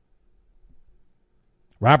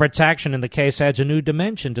 Roberts' action in the case adds a new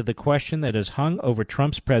dimension to the question that has hung over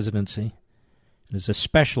Trump's presidency and is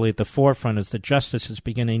especially at the forefront as the justices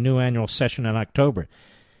begin a new annual session in October.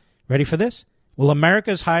 Ready for this? Will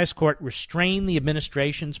America's highest court restrain the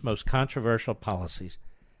administration's most controversial policies?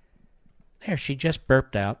 There, she just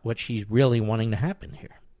burped out what she's really wanting to happen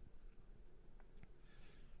here.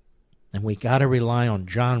 And we got to rely on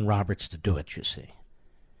John Roberts to do it, you see,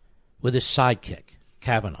 with his sidekick,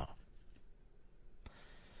 Kavanaugh.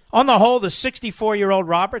 On the whole, the 64-year-old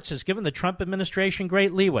Roberts has given the Trump administration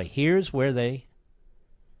great leeway. Here's where they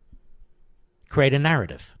create a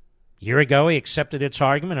narrative. A year ago, he accepted its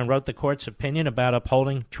argument and wrote the court's opinion about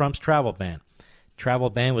upholding Trump's travel ban. Travel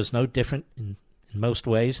ban was no different in most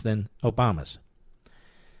ways than Obama's.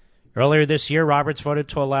 Earlier this year, Roberts voted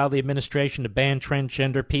to allow the administration to ban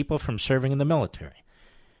transgender people from serving in the military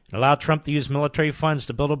and allow Trump to use military funds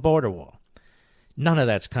to build a border wall. None of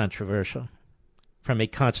that's controversial from a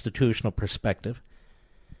constitutional perspective.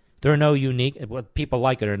 There are no unique, whether people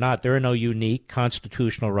like it or not, there are no unique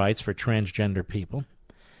constitutional rights for transgender people.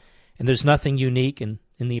 And there's nothing unique in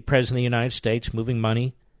the President of the United States moving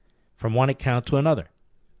money from one account to another.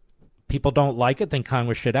 People don't like it, then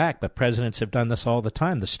Congress should act, but presidents have done this all the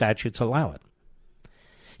time. The statutes allow it.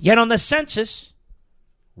 Yet on the census,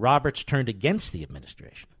 Roberts turned against the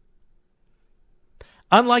administration.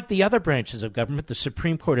 Unlike the other branches of government, the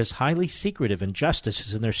Supreme Court is highly secretive, and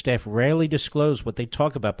justices and their staff rarely disclose what they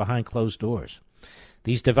talk about behind closed doors.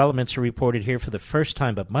 These developments are reported here for the first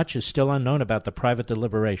time, but much is still unknown about the private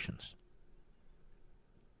deliberations.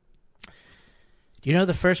 Do you know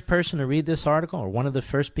the first person to read this article, or one of the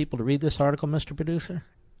first people to read this article, Mr. Producer,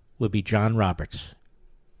 would be John Roberts.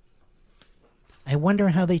 I wonder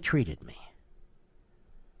how they treated me.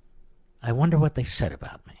 I wonder what they said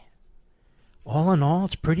about me. All in all,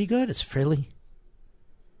 it's pretty good. It's fairly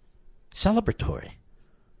celebratory.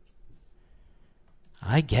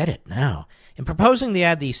 I get it now. In proposing to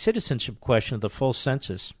add the citizenship question of the full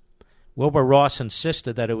census, Wilbur Ross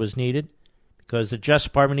insisted that it was needed because the Justice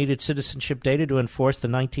Department needed citizenship data to enforce the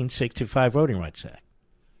 1965 Voting Rights Act.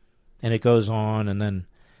 And it goes on, and then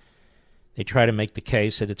they try to make the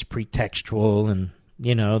case that it's pretextual and,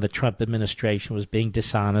 you know, the Trump administration was being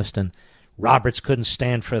dishonest, and Roberts couldn't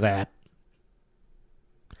stand for that.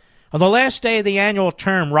 On the last day of the annual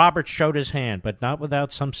term, Roberts showed his hand, but not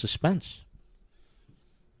without some suspense.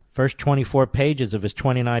 First 24 pages of his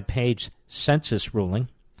 29-page census ruling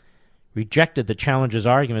rejected the challenger's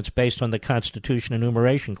arguments based on the Constitution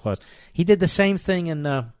enumeration clause. He did the same thing in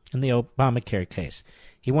the Obamacare case.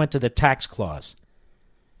 He went to the tax clause.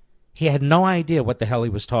 He had no idea what the hell he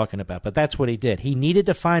was talking about, but that's what he did. He needed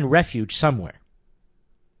to find refuge somewhere,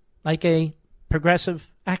 like a progressive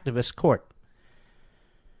activist court.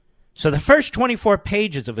 So the first 24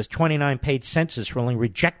 pages of his 29-page census ruling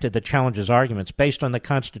rejected the challenger's arguments based on the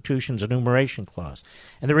Constitution's enumeration clause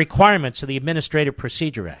and the requirements of the Administrative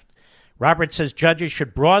Procedure Act. Roberts says judges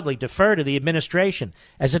should broadly defer to the administration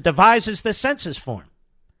as it devises the census form,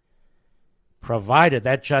 provided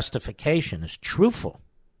that justification is truthful.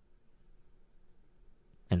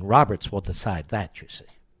 And Roberts will decide that, you see.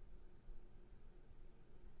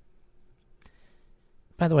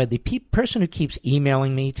 By the way, the person who keeps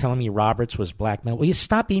emailing me telling me Roberts was blackmailed, will you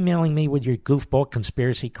stop emailing me with your goofball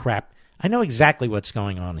conspiracy crap? I know exactly what's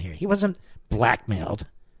going on here. He wasn't blackmailed.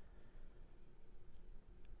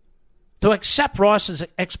 To accept Ross's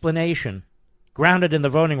explanation, grounded in the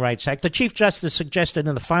Voting Rights Act, the Chief Justice suggested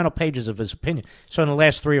in the final pages of his opinion, so in the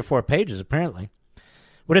last 3 or 4 pages apparently,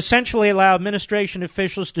 would essentially allow administration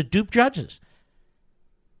officials to dupe judges.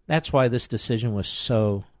 That's why this decision was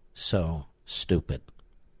so stupid.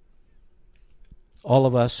 All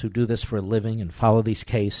of us who do this for a living and follow these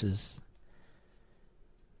cases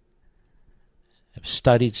have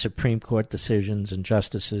studied Supreme Court decisions and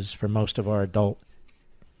justices for most of our adult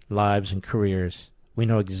lives and careers. We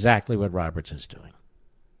know exactly what Roberts is doing.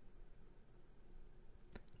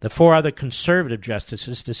 The 4 other conservative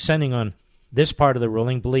justices dissenting on this part of the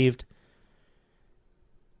ruling believed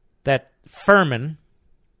that Furman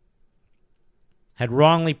had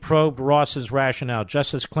wrongly probed Ross's rationale.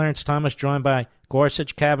 Justice Clarence Thomas, joined by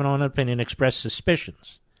Gorsuch, Kavanaugh, and opinion, expressed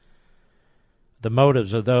suspicions the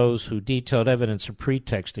motives of those who detailed evidence of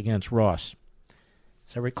pretext against Ross.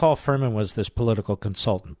 As I recall, Furman was this political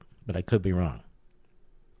consultant, but I could be wrong.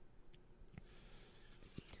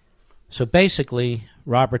 So basically,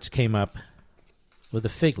 Roberts came up with a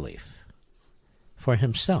fig leaf for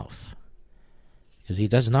himself, because he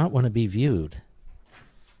does not want to be viewed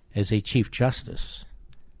as a Chief Justice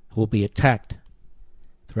who will be attacked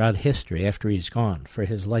throughout history after he's gone for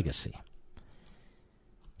his legacy.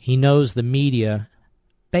 He knows the media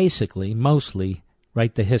basically, mostly,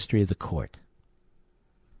 write the history of the court.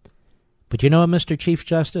 But you know what, Mr. Chief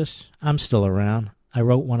Justice? I'm still around. I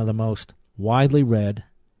wrote one of the most widely read,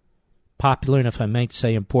 popular, and if I might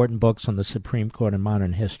say important books on the Supreme Court in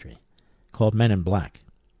modern history, called Men in Black.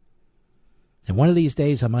 And one of these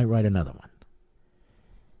days I might write another one.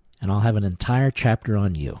 And I'll have an entire chapter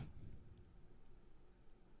on you.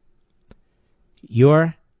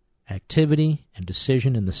 Your activity and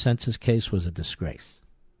decision in the census case was a disgrace.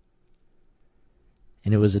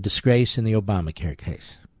 And it was a disgrace in the Obamacare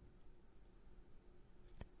case.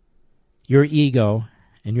 Your ego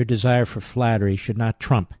and your desire for flattery should not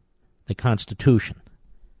trump the Constitution.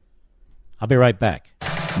 I'll be right back.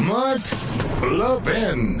 Mark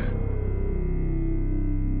Levin.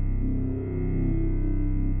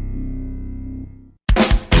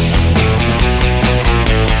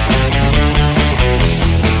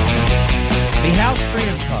 The House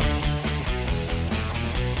Freedom Caucus.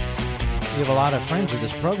 We have a lot of friends of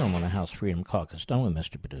this program on the House Freedom Caucus, don't we,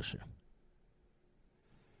 Mr. Producer?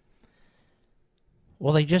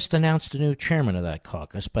 Well, they just announced a new chairman of that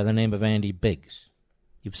caucus by the name of Andy Biggs.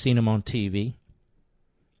 You've seen him on TV.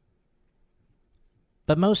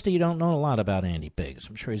 But most of you don't know a lot about Andy Biggs.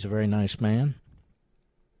 I'm sure he's a very nice man.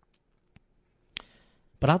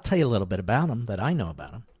 But I'll tell you a little bit about him that I know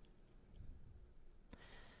about him.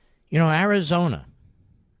 You know, Arizona,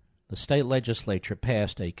 the state legislature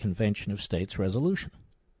passed a Convention of States resolution.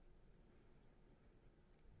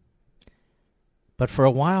 But for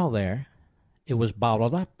a while there, it was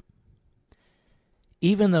bottled up.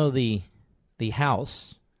 Even though the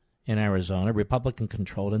House in Arizona,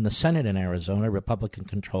 Republican-controlled, and the Senate in Arizona,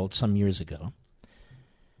 Republican-controlled some years ago,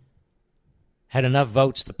 had enough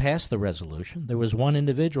votes to pass the resolution, there was one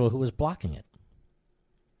individual who was blocking it.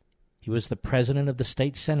 He was the president of the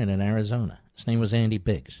state Senate in Arizona. His name was Andy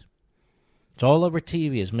Biggs. It's all over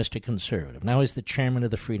TV as Mr. Conservative. Now he's the chairman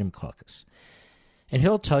of the Freedom Caucus. And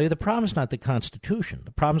he'll tell you the problem's not the Constitution.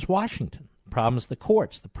 The problem's Washington. The problem's the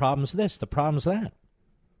courts. The problem's this. The problem's that.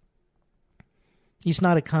 He's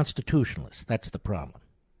not a constitutionalist. That's the problem.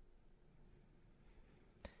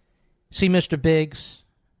 See, Mr. Biggs,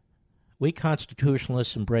 we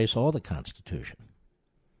constitutionalists embrace all the Constitution,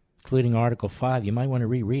 including Article 5. You might want to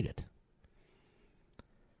reread it.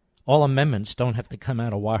 all amendments don't have to come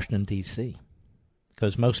out of Washington, D.C.,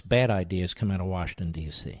 because most bad ideas come out of Washington,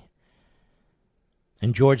 D.C.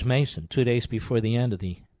 And George Mason, 2 days before the end of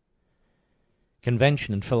the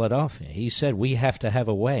convention in Philadelphia, he said we have to have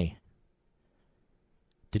a way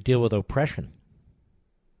to deal with oppression.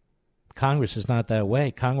 Congress is not that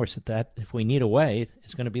way. Congress, if we need a way,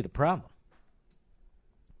 is going to be the problem.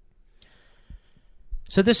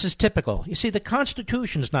 So this is typical. You see, the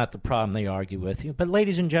Constitution is not the problem, they argue with you. But,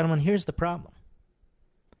 ladies and gentlemen, here's the problem.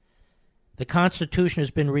 The Constitution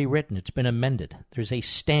has been rewritten. It's been amended. There's a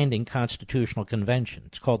standing constitutional convention.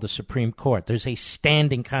 It's called the Supreme Court. There's a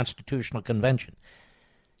standing constitutional convention.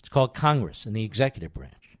 It's called Congress and the executive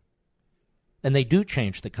branch. And they do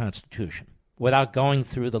change the Constitution without going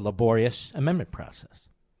through the laborious amendment process.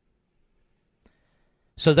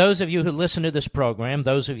 So those of you who listen to this program,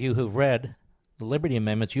 those of you who've read the Liberty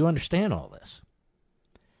Amendments, you understand all this.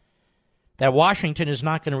 That Washington is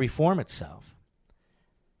not going to reform itself.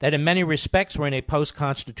 That in many respects we're in a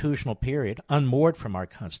post-constitutional period, unmoored from our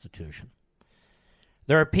Constitution.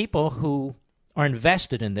 There are people who are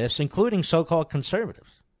invested in this, including so-called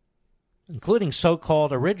conservatives, including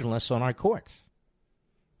so-called originalists on our courts.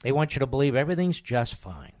 They want you to believe everything's just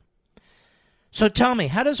fine. So tell me,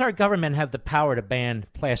 how does our government have the power to ban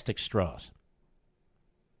plastic straws?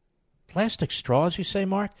 Plastic straws, you say,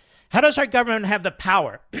 Mark? How does our government have the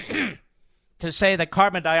power to say that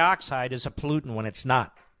carbon dioxide is a pollutant when it's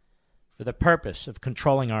not, for the purpose of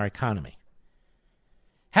controlling our economy?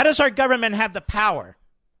 How does our government have the power,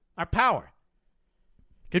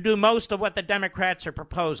 to do most of what the Democrats are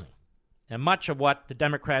proposing and much of what the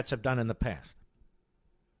Democrats have done in the past?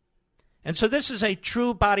 And so this is a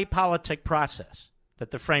true body politic process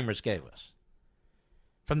that the framers gave us,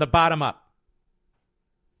 from the bottom up.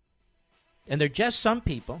 And there are just some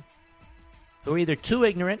people who are either too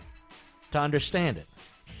ignorant to understand it,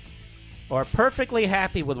 or are perfectly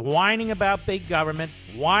happy with whining about big government,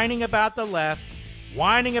 whining about the left,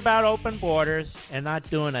 whining about open borders, and not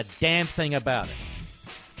doing a damn thing about it.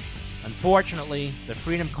 Unfortunately, the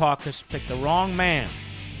Freedom Caucus picked the wrong man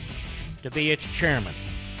to be its chairman.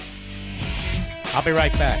 I'll be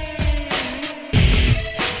right back.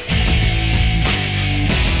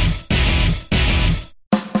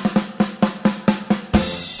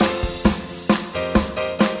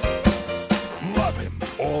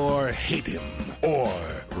 Hate him, or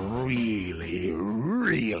really,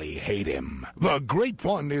 really hate him. The Great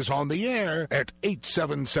One is on the air at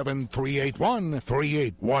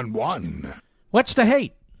 877-381-3811. What's to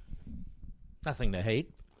hate? Nothing to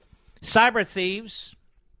hate. Cyber thieves,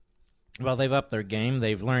 well, they've upped their game.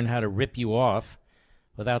 They've learned how to rip you off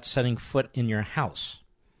without setting foot in your house.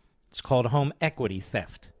 It's called home equity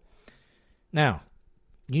theft. Now,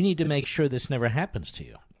 you need to make sure this never happens to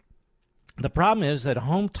you. The problem is that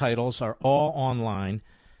home titles are all online,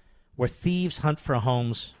 where thieves hunt for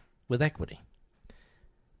homes with equity.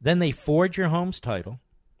 Then they forge your home's title,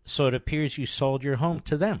 so it appears you sold your home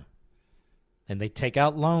to them. And they take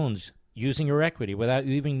out loans using your equity without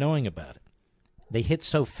you even knowing about it. They hit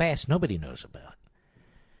so fast, nobody knows about it.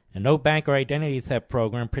 And no bank or identity theft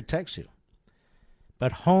program protects you.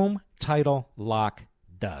 But Home Title Lock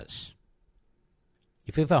does.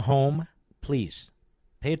 If you have a home, please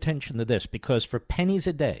pay attention to this, because for pennies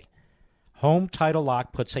a day, Home Title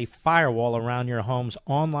Lock puts a firewall around your home's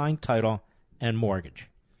online title and mortgage.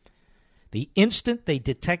 The instant they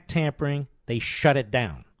detect tampering, they shut it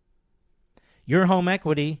down. Your home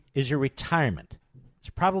equity is your retirement.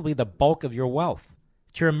 It's probably the bulk of your wealth.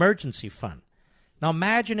 It's your emergency fund. Now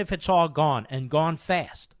imagine if it's all gone, and gone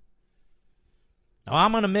fast. Now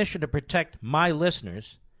I'm on a mission to protect my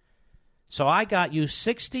listeners, so I got you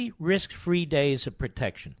 60 risk-free days of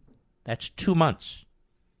protection. That's 2 months.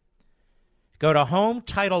 Go to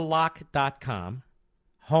HomeTitleLock.com,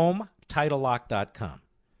 HomeTitleLock.com.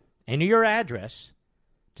 Enter your address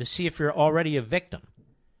to see if you're already a victim,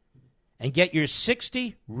 and get your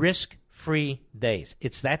 60 risk-free days.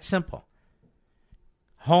 It's that simple.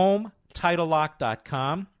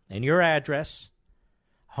 HomeTitleLock.com, and your address,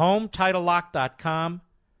 HomeTitleLock.com,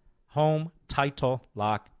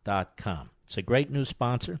 HomeTitleLock.com. It's a great new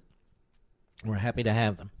sponsor. We're happy to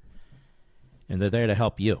have them, and they're there to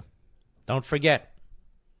help you. Don't forget,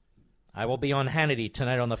 I will be on Hannity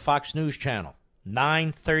tonight on the Fox News Channel,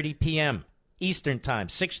 9:30 p.m. Eastern Time,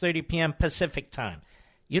 6:30 p.m. Pacific Time.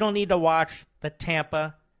 You don't need to watch the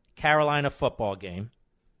Tampa-Carolina football game.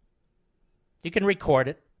 You can record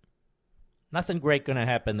it. Nothing great going to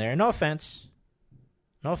happen there. No offense.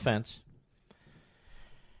 No offense.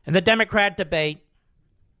 And the Democrat debate,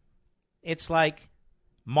 it's like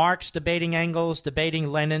Marx debating Engels, debating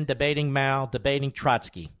Lenin, debating Mao, debating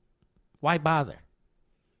Trotsky. Why bother?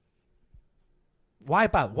 Why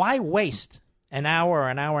bother? Why waste an hour or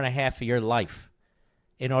an hour and a half of your life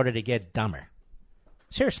in order to get dumber?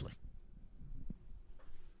 Seriously.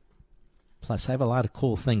 Plus, I have a lot of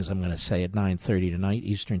cool things I'm going to say at 9:30 tonight,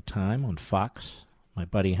 Eastern Time, on Fox, my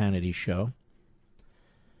buddy Hannity's show.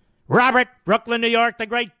 Robert, Brooklyn, New York, the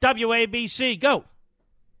great WABC. Go.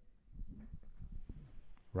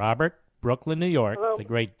 Robert, Brooklyn, New York, Hello. the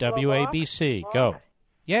great Hello, WABC. Mark? Go.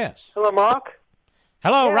 Yes. Hello, Mark.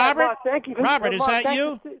 Hello, Yeah, Robert. Mark, thank you. Robert, Mark, is that thanks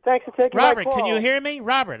you? Thanks for taking Robert, my call. can you hear me?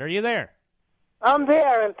 Robert, are you there? I'm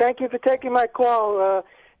there, and thank you for taking my call.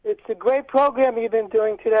 It's a great program you've been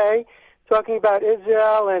doing today, talking about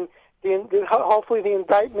Israel and hopefully the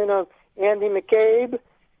indictment of Andy McCabe.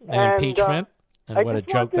 And impeachment, and what a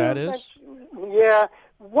joke that is. Yeah.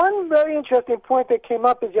 One very interesting point that came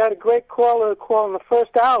up is you had a great caller call in the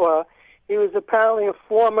first hour. He was apparently a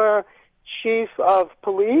former chief of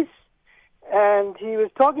police, and he was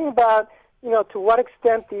talking about, to what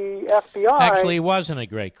extent the FBI... Actually, he wasn't a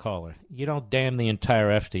great caller. You don't damn the entire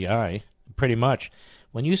FDI, pretty much.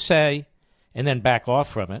 When you say, and then back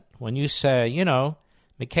off from it, when you say,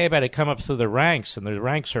 McCabe had to come up through the ranks, and the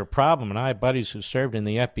ranks are a problem, and I have buddies who served in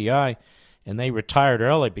the FBI, and they retired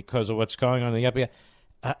early because of what's going on in the FBI.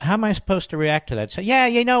 How am I supposed to react to that? Say, yeah,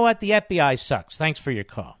 you know what? The FBI sucks. Thanks for your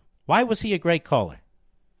call. Why was he a great caller?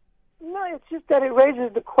 No, it's just that it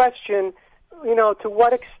raises the question, to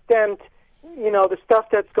what extent, the stuff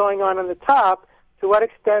that's going on the top, to what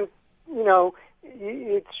extent,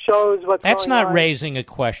 it shows what's That's going on. not raising a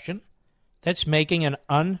question. That's making an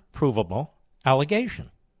unprovable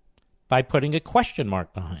allegation by putting a question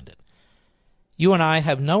mark behind it. You and I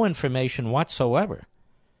have no information whatsoever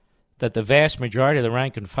that the vast majority of the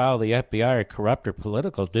rank and file of the FBI are corrupt or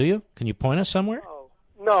political, do you? Can you point us somewhere?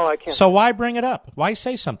 No, I can't. So why bring it up? Why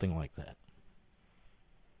say something like that?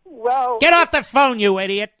 Well... Get off the phone, you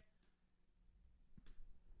idiot!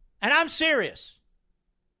 And I'm serious.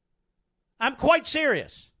 I'm quite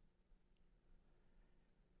serious.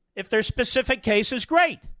 If there's specific cases,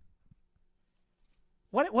 great.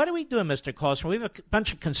 What are we doing, Mr. Clausen? We have a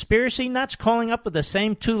bunch of conspiracy nuts calling up with the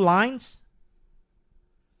same two lines?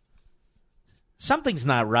 Something's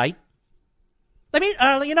not right.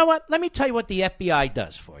 You know what? Let me tell you what the FBI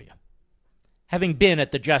does for you, having been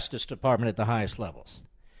at the Justice Department at the highest levels.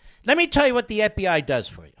 Let me tell you what the FBI does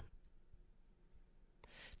for you.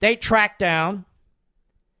 They track down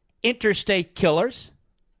interstate killers.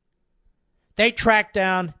 They track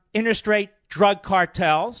down interstate drug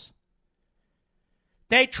cartels.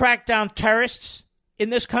 They track down terrorists in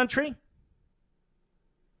this country.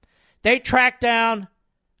 They track down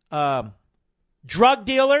drug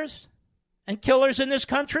dealers and killers in this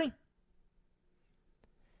country.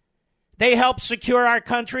 They help secure our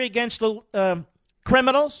country against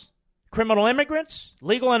criminals, criminal immigrants,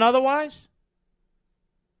 legal and otherwise.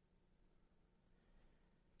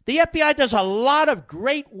 The FBI does a lot of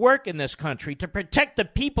great work in this country to protect the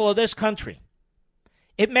people of this country.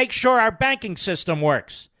 It makes sure our banking system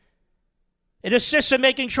works. It assists in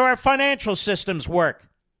making sure our financial systems work.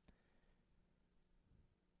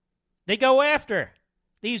 They go after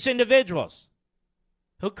these individuals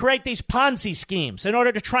who create these Ponzi schemes in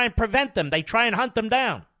order to try and prevent them. They try and hunt them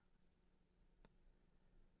down.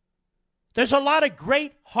 There's a lot of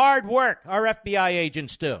great hard work our FBI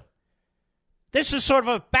agents do. This is sort of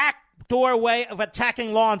a backdoor way of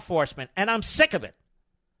attacking law enforcement, and I'm sick of it.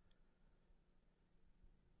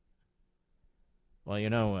 Well,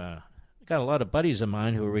 I've got a lot of buddies of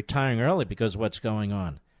mine who are retiring early because of what's going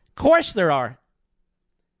on. Of course there are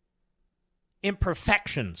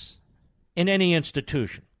imperfections in any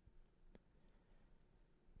institution.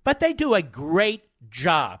 But they do a great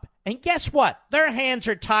job. And guess what? Their hands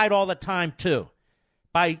are tied all the time, too,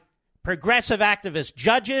 by progressive activist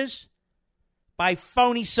judges, by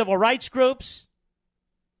phony civil rights groups.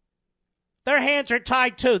 Their hands are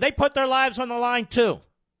tied, too. They put their lives on the line, too.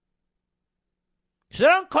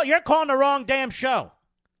 So you're calling the wrong damn show.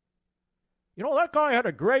 That guy had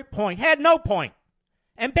a great point. Had no point.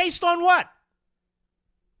 And based on what?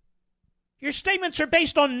 Your statements are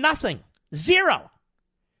based on nothing. Zero.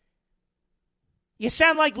 You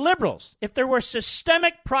sound like liberals. If there were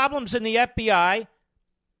systemic problems in the FBI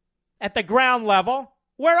at the ground level,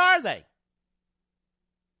 where are they?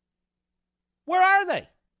 Where are they?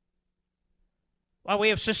 Well, we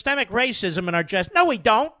have systemic racism in our justice. No, we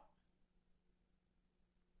don't.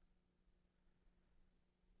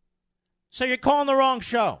 So you're calling the wrong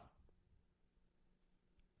show.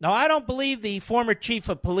 Now, I don't believe the former chief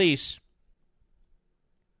of police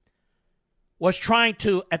was trying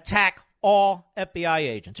to attack all FBI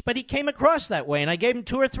agents. But he came across that way, and I gave him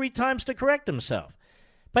 2 or 3 times to correct himself.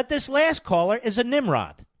 But this last caller is a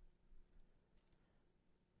Nimrod.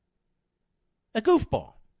 A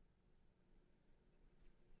goofball.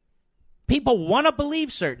 People want to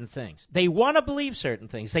believe certain things. They want to believe certain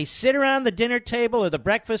things. They sit around the dinner table or the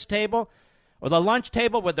breakfast table or the lunch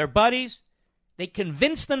table with their buddies. They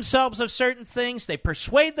convince themselves of certain things. They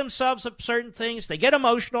persuade themselves of certain things. They get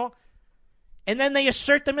emotional. And then they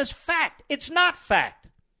assert them as fact. It's not fact.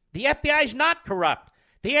 The FBI is not corrupt.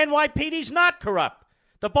 The NYPD is not corrupt.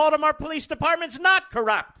 The Baltimore Police Department's not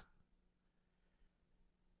corrupt.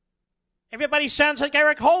 Everybody sounds like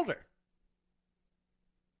Eric Holder.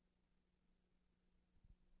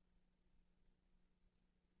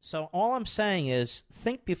 So all I'm saying is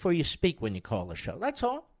think before you speak when you call the show. That's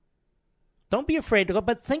all. Don't be afraid to go,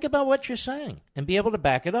 but think about what you're saying and be able to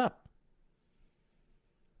back it up.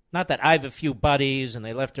 Not that I have a few buddies and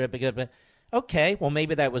they left their big, but okay, well,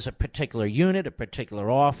 maybe that was a particular unit, a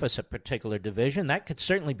particular office, a particular division. That could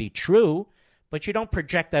certainly be true, but you don't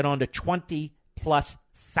project that onto 20-plus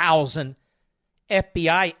thousand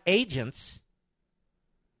FBI agents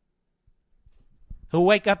who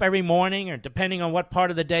wake up every morning or depending on what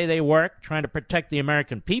part of the day they work, trying to protect the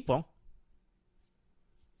American people.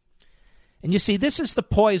 And you see, this is the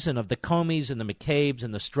poison of the Comeys and the McCabe's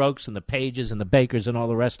and the Strokes and the Pages and the Bakers and all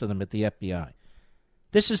the rest of them at the FBI.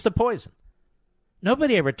 This is the poison.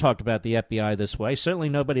 Nobody ever talked about the FBI this way, certainly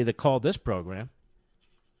nobody that called this program.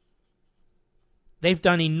 They've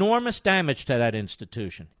done enormous damage to that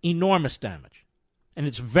institution, enormous damage. And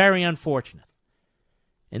it's very unfortunate.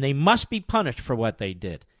 And they must be punished for what they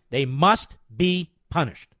did. They must be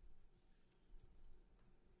punished.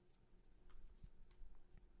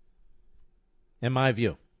 In my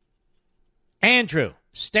view. Andrew,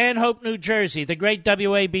 Stanhope, New Jersey, the great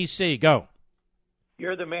WABC. Go.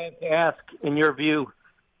 You're the man to ask, in your view,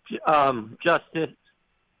 Justice,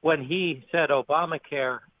 when he said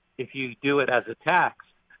Obamacare, if you do it as a tax,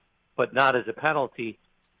 but not as a penalty,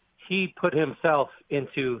 he put himself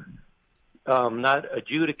into not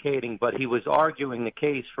adjudicating, but he was arguing the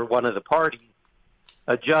case for one of the parties.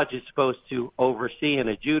 A judge is supposed to oversee and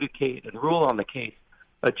adjudicate and rule on the case.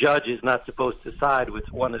 A judge is not supposed to side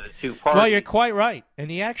with one of the two parties. Well, you're quite right.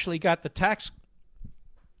 And he actually got the tax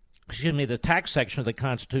section of the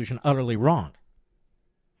Constitution utterly wrong.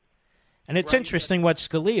 And it's interesting what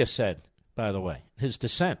Scalia said, by the way, his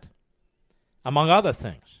dissent. Among other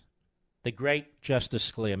things, the great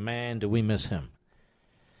Justice Scalia, man, do we miss him.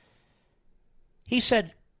 He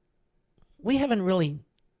said, we haven't really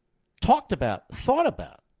thought about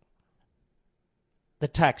the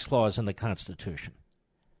tax clause in the Constitution.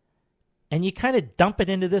 And you kind of dump it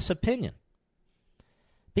into this opinion.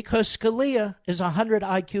 Because Scalia is 100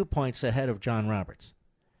 IQ points ahead of John Roberts.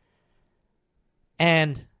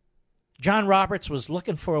 And John Roberts was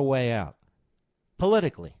looking for a way out,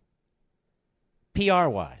 politically,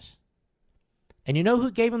 PR-wise. And you know who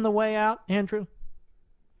gave him the way out, Andrew?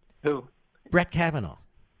 Who? Brett Kavanaugh.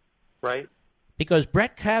 Right. Because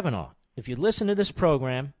Brett Kavanaugh, if you listen to this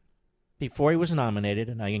program before he was nominated,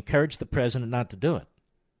 and I encouraged the president not to do it,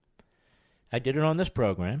 I did it on this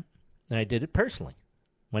program, and I did it personally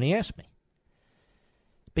when he asked me.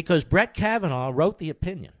 Because Brett Kavanaugh wrote the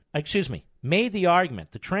opinion, made the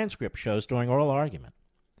argument, the transcript shows during oral argument,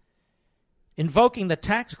 invoking the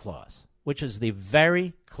tax clause, which is the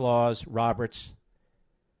very clause Roberts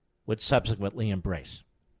would subsequently embrace.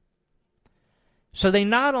 So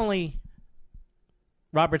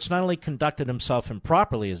Roberts not only conducted himself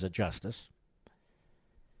improperly as a justice,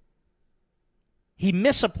 he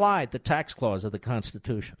misapplied the tax clause of the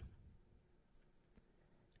Constitution.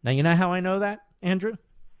 Now, you know how I know that, Andrew?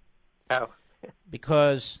 How?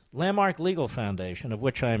 Because Landmark Legal Foundation, of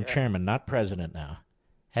which I am chairman, not president now,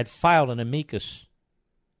 had filed an amicus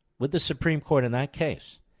with the Supreme Court in that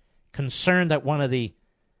case, concerned that one of the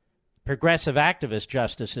progressive activist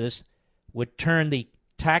justices would turn the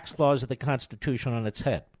tax clause of the Constitution on its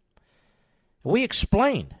head. We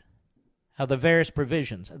explained how the various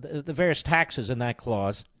provisions, the various taxes in that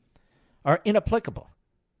clause are inapplicable.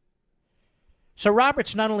 So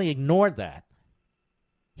Roberts not only ignored that,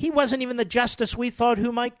 he wasn't even the justice we thought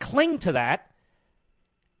who might cling to that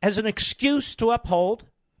as an excuse to uphold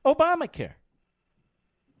Obamacare.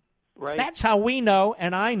 Right. That's how we know,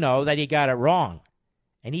 and I know, that he got it wrong.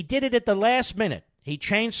 And he did it at the last minute. He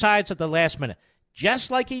changed sides at the last minute, just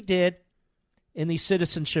like he did in the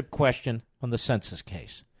citizenship question on the census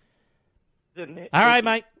case. All right,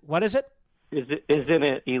 Mike. What is it? Isn't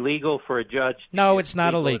it illegal for a judge? No, it's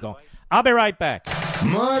not illegal. I'll be right back.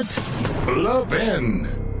 Mark Levin.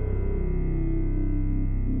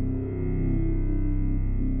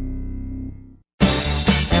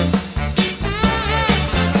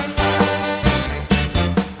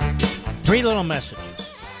 3 little messages.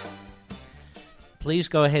 Please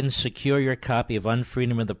go ahead and secure your copy of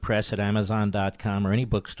Unfreedom of the Press at Amazon.com or any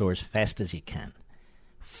bookstore as fast as you can.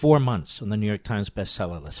 4 months on the New York Times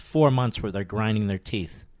bestseller list. 4 months where they're grinding their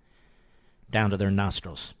teeth down to their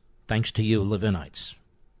nostrils. Thanks to you, Levinites.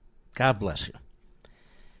 God bless you.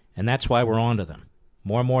 And that's why we're on to them.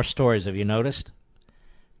 More and more stories, have you noticed?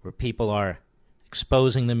 Where people are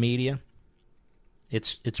exposing the media.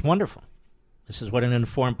 It's wonderful. This is what an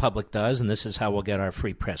informed public does, and this is how we'll get our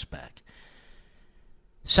free press back.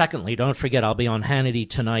 Secondly, don't forget, I'll be on Hannity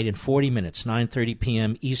tonight in 40 minutes, 9:30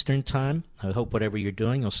 p.m. Eastern Time. I hope whatever you're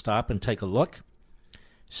doing, you'll stop and take a look.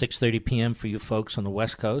 6:30 p.m. for you folks on the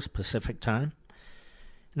West Coast, Pacific Time.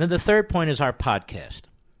 And then the third point is our podcast.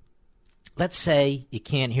 Let's say you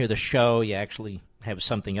can't hear the show, you actually have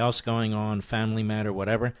something else going on, family matter,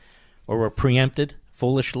 whatever, or we're preempted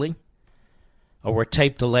foolishly, or we're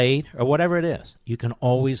tape delayed, or whatever it is. You can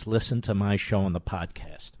always listen to my show on the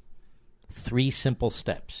podcast. 3 simple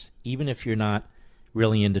steps, even if you're not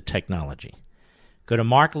really into technology. Go to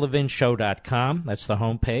marklevinshow.com. That's the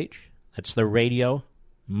homepage. That's the radio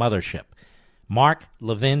mothership.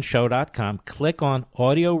 marklevinshow.com. Click on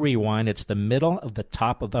Audio Rewind. It's the middle of the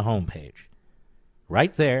top of the homepage.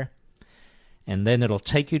 Right there. And then it'll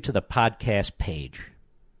take you to the podcast page.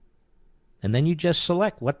 And then you just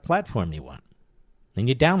select what platform you want. Then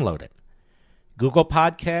you download it. Google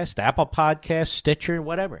Podcast, Apple Podcast, Stitcher,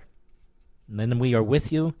 whatever. And then we are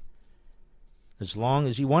with you as long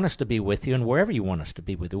as you want us to be with you and wherever you want us to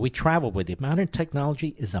be with you. We travel with you. Modern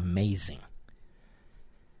technology is amazing.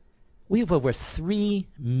 We have over 3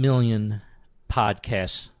 million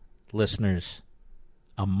podcast listeners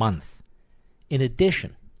a month, in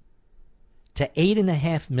addition to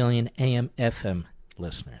 8.5 million AM/FM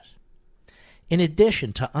listeners, in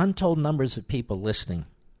addition to untold numbers of people listening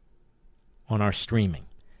on our streaming.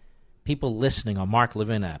 People listening on Mark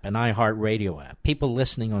Levin app, an iHeartRadio app. People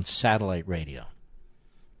listening on satellite radio.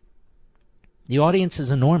 The audience is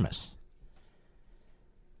enormous.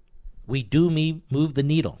 We do move the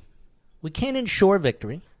needle. We can't ensure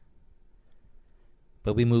victory,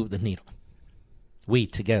 but we move the needle. We,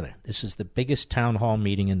 together. This is the biggest town hall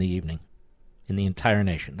meeting in the evening in the entire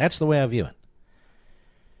nation. That's the way I view it.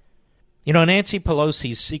 You know, Nancy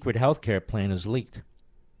Pelosi's secret health care plan is leaked.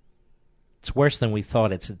 It's worse than we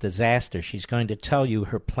thought. It's a disaster. She's going to tell you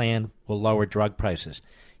her plan will lower drug prices.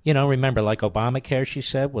 You know, remember, like Obamacare, she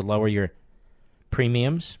said, will lower your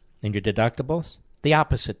premiums and your deductibles. The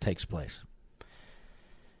opposite takes place.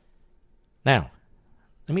 Now,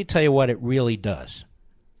 let me tell you what it really does.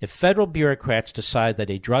 If federal bureaucrats decide that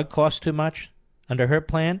a drug costs too much under her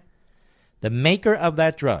plan, the maker of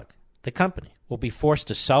that drug, the company, will be forced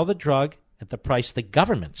to sell the drug at the price the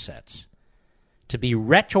government sets, to be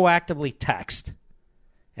retroactively taxed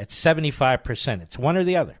at 75%. It's one or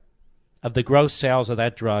the other of the gross sales of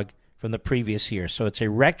that drug from the previous year. So it's a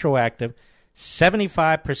retroactive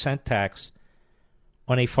 75% tax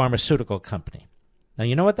on a pharmaceutical company. Now,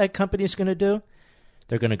 you know what that company is going to do?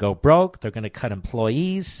 They're going to go broke. They're going to cut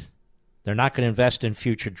employees. They're not going to invest in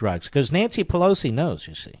future drugs because Nancy Pelosi knows,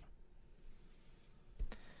 you see.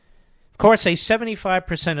 Of course, a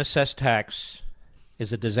 75% assessed tax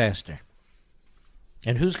is a disaster.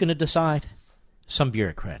 And who's going to decide? Some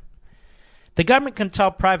bureaucrat. The government can tell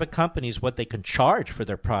private companies what they can charge for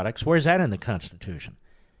their products. Where's that in the Constitution?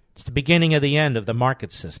 It's the beginning of the end of the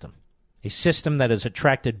market system, a system that has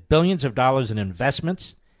attracted billions of dollars in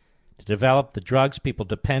investments to develop the drugs people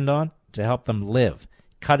depend on to help them live,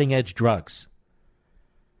 cutting-edge drugs.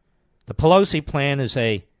 The Pelosi plan is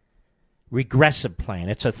a regressive plan.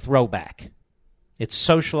 It's a throwback. It's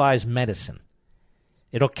socialized medicine.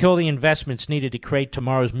 It'll kill the investments needed to create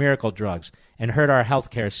tomorrow's miracle drugs and hurt our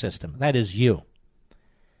healthcare system. That is you.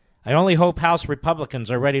 I only hope House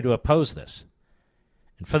Republicans are ready to oppose this.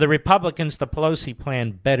 And for the Republicans, the Pelosi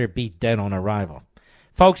plan better be dead on arrival.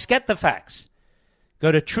 Folks, get the facts.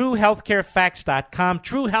 Go to truehealthcarefacts.com,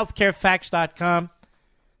 truehealthcarefacts.com.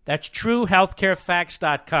 That's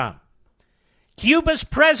truehealthcarefacts.com. Cuba's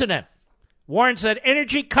president warns that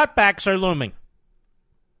energy cutbacks are looming.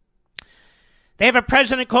 They have a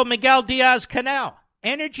president called Miguel Diaz-Canel.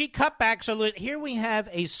 Energy cutbacks are looming. Here we have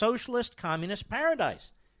a socialist communist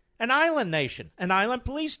paradise, an island nation, an island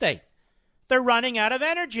police state. They're running out of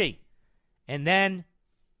energy. And then,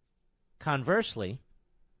 conversely,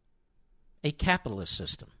 a capitalist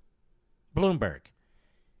system. Bloomberg.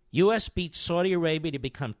 U.S. beats Saudi Arabia to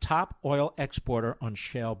become top oil exporter on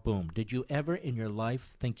shale boom. Did you ever in your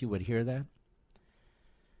life think you would hear that?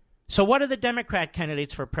 So what do the Democrat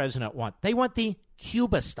candidates for president want? They want the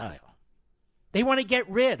Cuba style. They want to get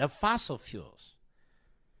rid of fossil fuels.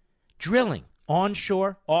 Drilling,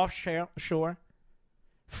 onshore, offshore.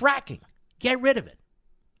 Fracking, get rid of it.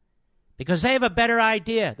 Because they have a better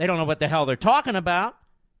idea. They don't know what the hell they're talking about.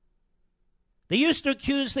 They used to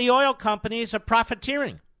accuse the oil companies of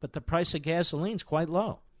profiteering, but the price of gasoline is quite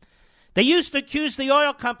low. They used to accuse the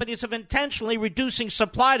oil companies of intentionally reducing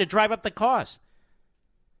supply to drive up the cost.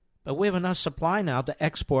 But we have enough supply now to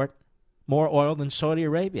export more oil than Saudi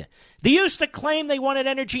Arabia. They used to claim they wanted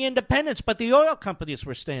energy independence, but the oil companies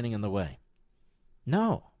were standing in the way.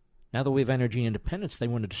 No. Now that we have energy independence, they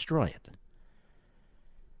want to destroy it.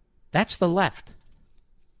 That's the left.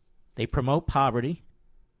 They promote poverty,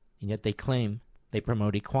 and yet they claim they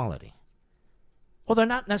promote equality. Well, they're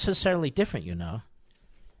not necessarily different, you know.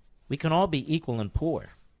 We can all be equal and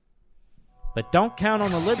poor. But don't count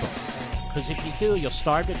on the liberals, because if you do, you'll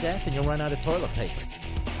starve to death and you'll run out of toilet paper.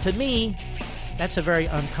 To me, that's a very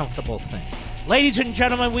uncomfortable thing. Ladies and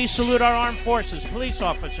gentlemen, we salute our armed forces, police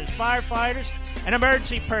officers, firefighters, and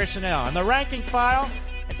emergency personnel, and the rank and file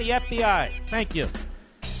at the FBI. Thank you.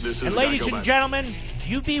 And ladies and gentlemen,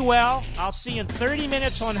 you be well. I'll see you in 30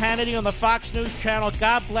 minutes on Hannity on the Fox News channel.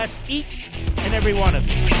 God bless each and every one of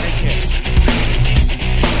you. Take care.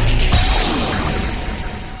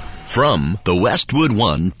 From the Westwood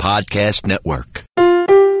One Podcast Network.